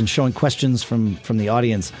banners and showing questions from the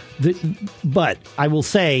audience. But I will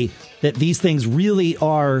say that these things really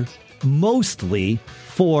are mostly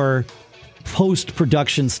for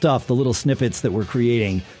post-production stuff, the little snippets that we're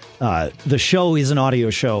creating. The show is an audio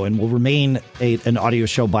show and will remain an audio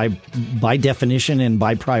show by definition and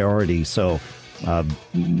by priority. So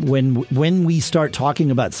when we start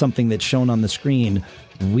talking about something that's shown on the screen,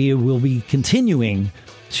 we will be continuing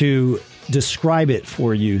to describe it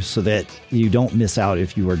for you so that you don't miss out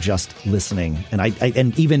if you are just listening. And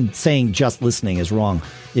and even saying just listening is wrong.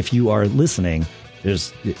 If you are listening,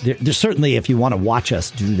 there's certainly, if you want to watch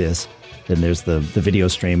us do this, then there's the video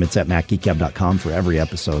stream. It's at MacGeekGab.com for every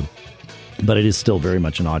episode. But it is still very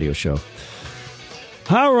much an audio show.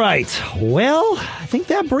 All right. Well, I think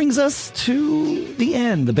that brings us to the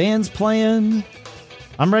end. The band's playing.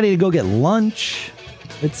 I'm ready to go get lunch.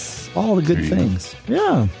 It's all the good things.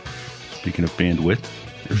 Yeah. Speaking of bandwidth,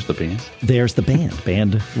 there's the band. There's the band.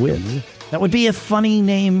 Bandwidth. That would be a funny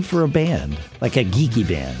name for a band, like a geeky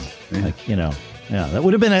band. Yeah. Yeah, that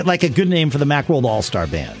would have been a good name for the Macworld All-Star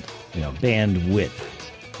Band. Bandwidth.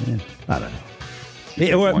 Yeah. I don't know.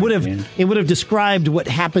 It would have described what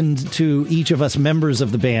happened to each of us members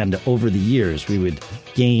of the band over the years. We would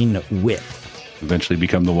gain width. Eventually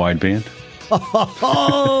become the wide band.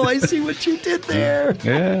 Oh, I see what you did there.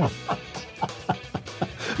 Yeah.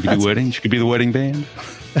 You could do weddings. You could be the wedding band.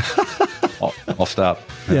 I'll stop.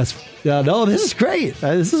 Yes. Yeah. No, this is great.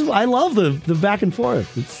 I love the back and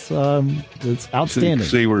forth. It's outstanding.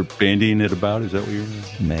 So you were bandying it about? Is that what you're?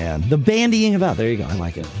 Man, the bandying about. There you go. I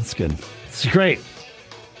like it. That's good. It's great.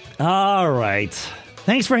 All right.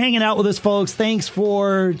 Thanks for hanging out with us, folks. Thanks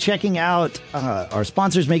for checking out our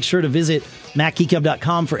sponsors. Make sure to visit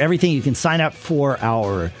MacGeekGab.com for everything. You can sign up for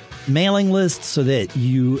our mailing list so that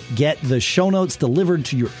you get the show notes delivered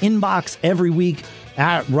to your inbox every week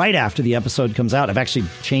right after the episode comes out. I've actually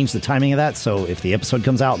changed the timing of that. So if the episode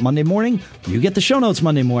comes out Monday morning, you get the show notes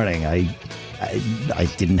Monday morning. I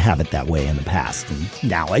didn't have it that way in the past, and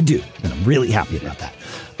now I do. And I'm really happy about that.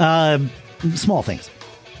 Small things.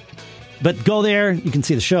 But go there, you can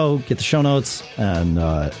see the show, get the show notes, and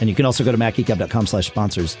you can also go to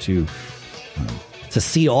MacGeekGab.com/sponsors to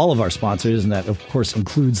see all of our sponsors, and that, of course,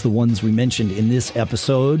 includes the ones we mentioned in this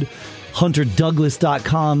episode.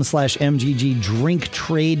 HunterDouglas.com/MGG,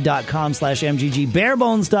 DrinkTrade.com/MGG,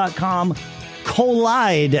 BareBones.com,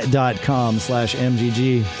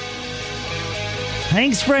 Collide.com/MGG.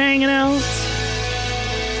 Thanks for hanging out.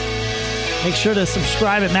 Make sure to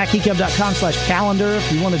subscribe at MacGeekGab.com/calendar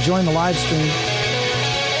if you want to join the live stream.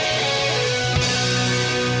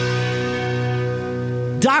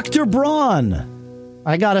 Dr. Braun,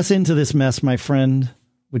 I got us into this mess, my friend.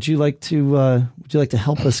 Would you like to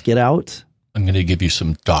help us get out? I'm going to give you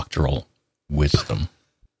some doctoral wisdom,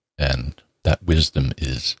 and that wisdom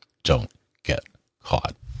is don't get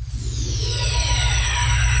caught.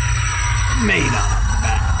 Made up.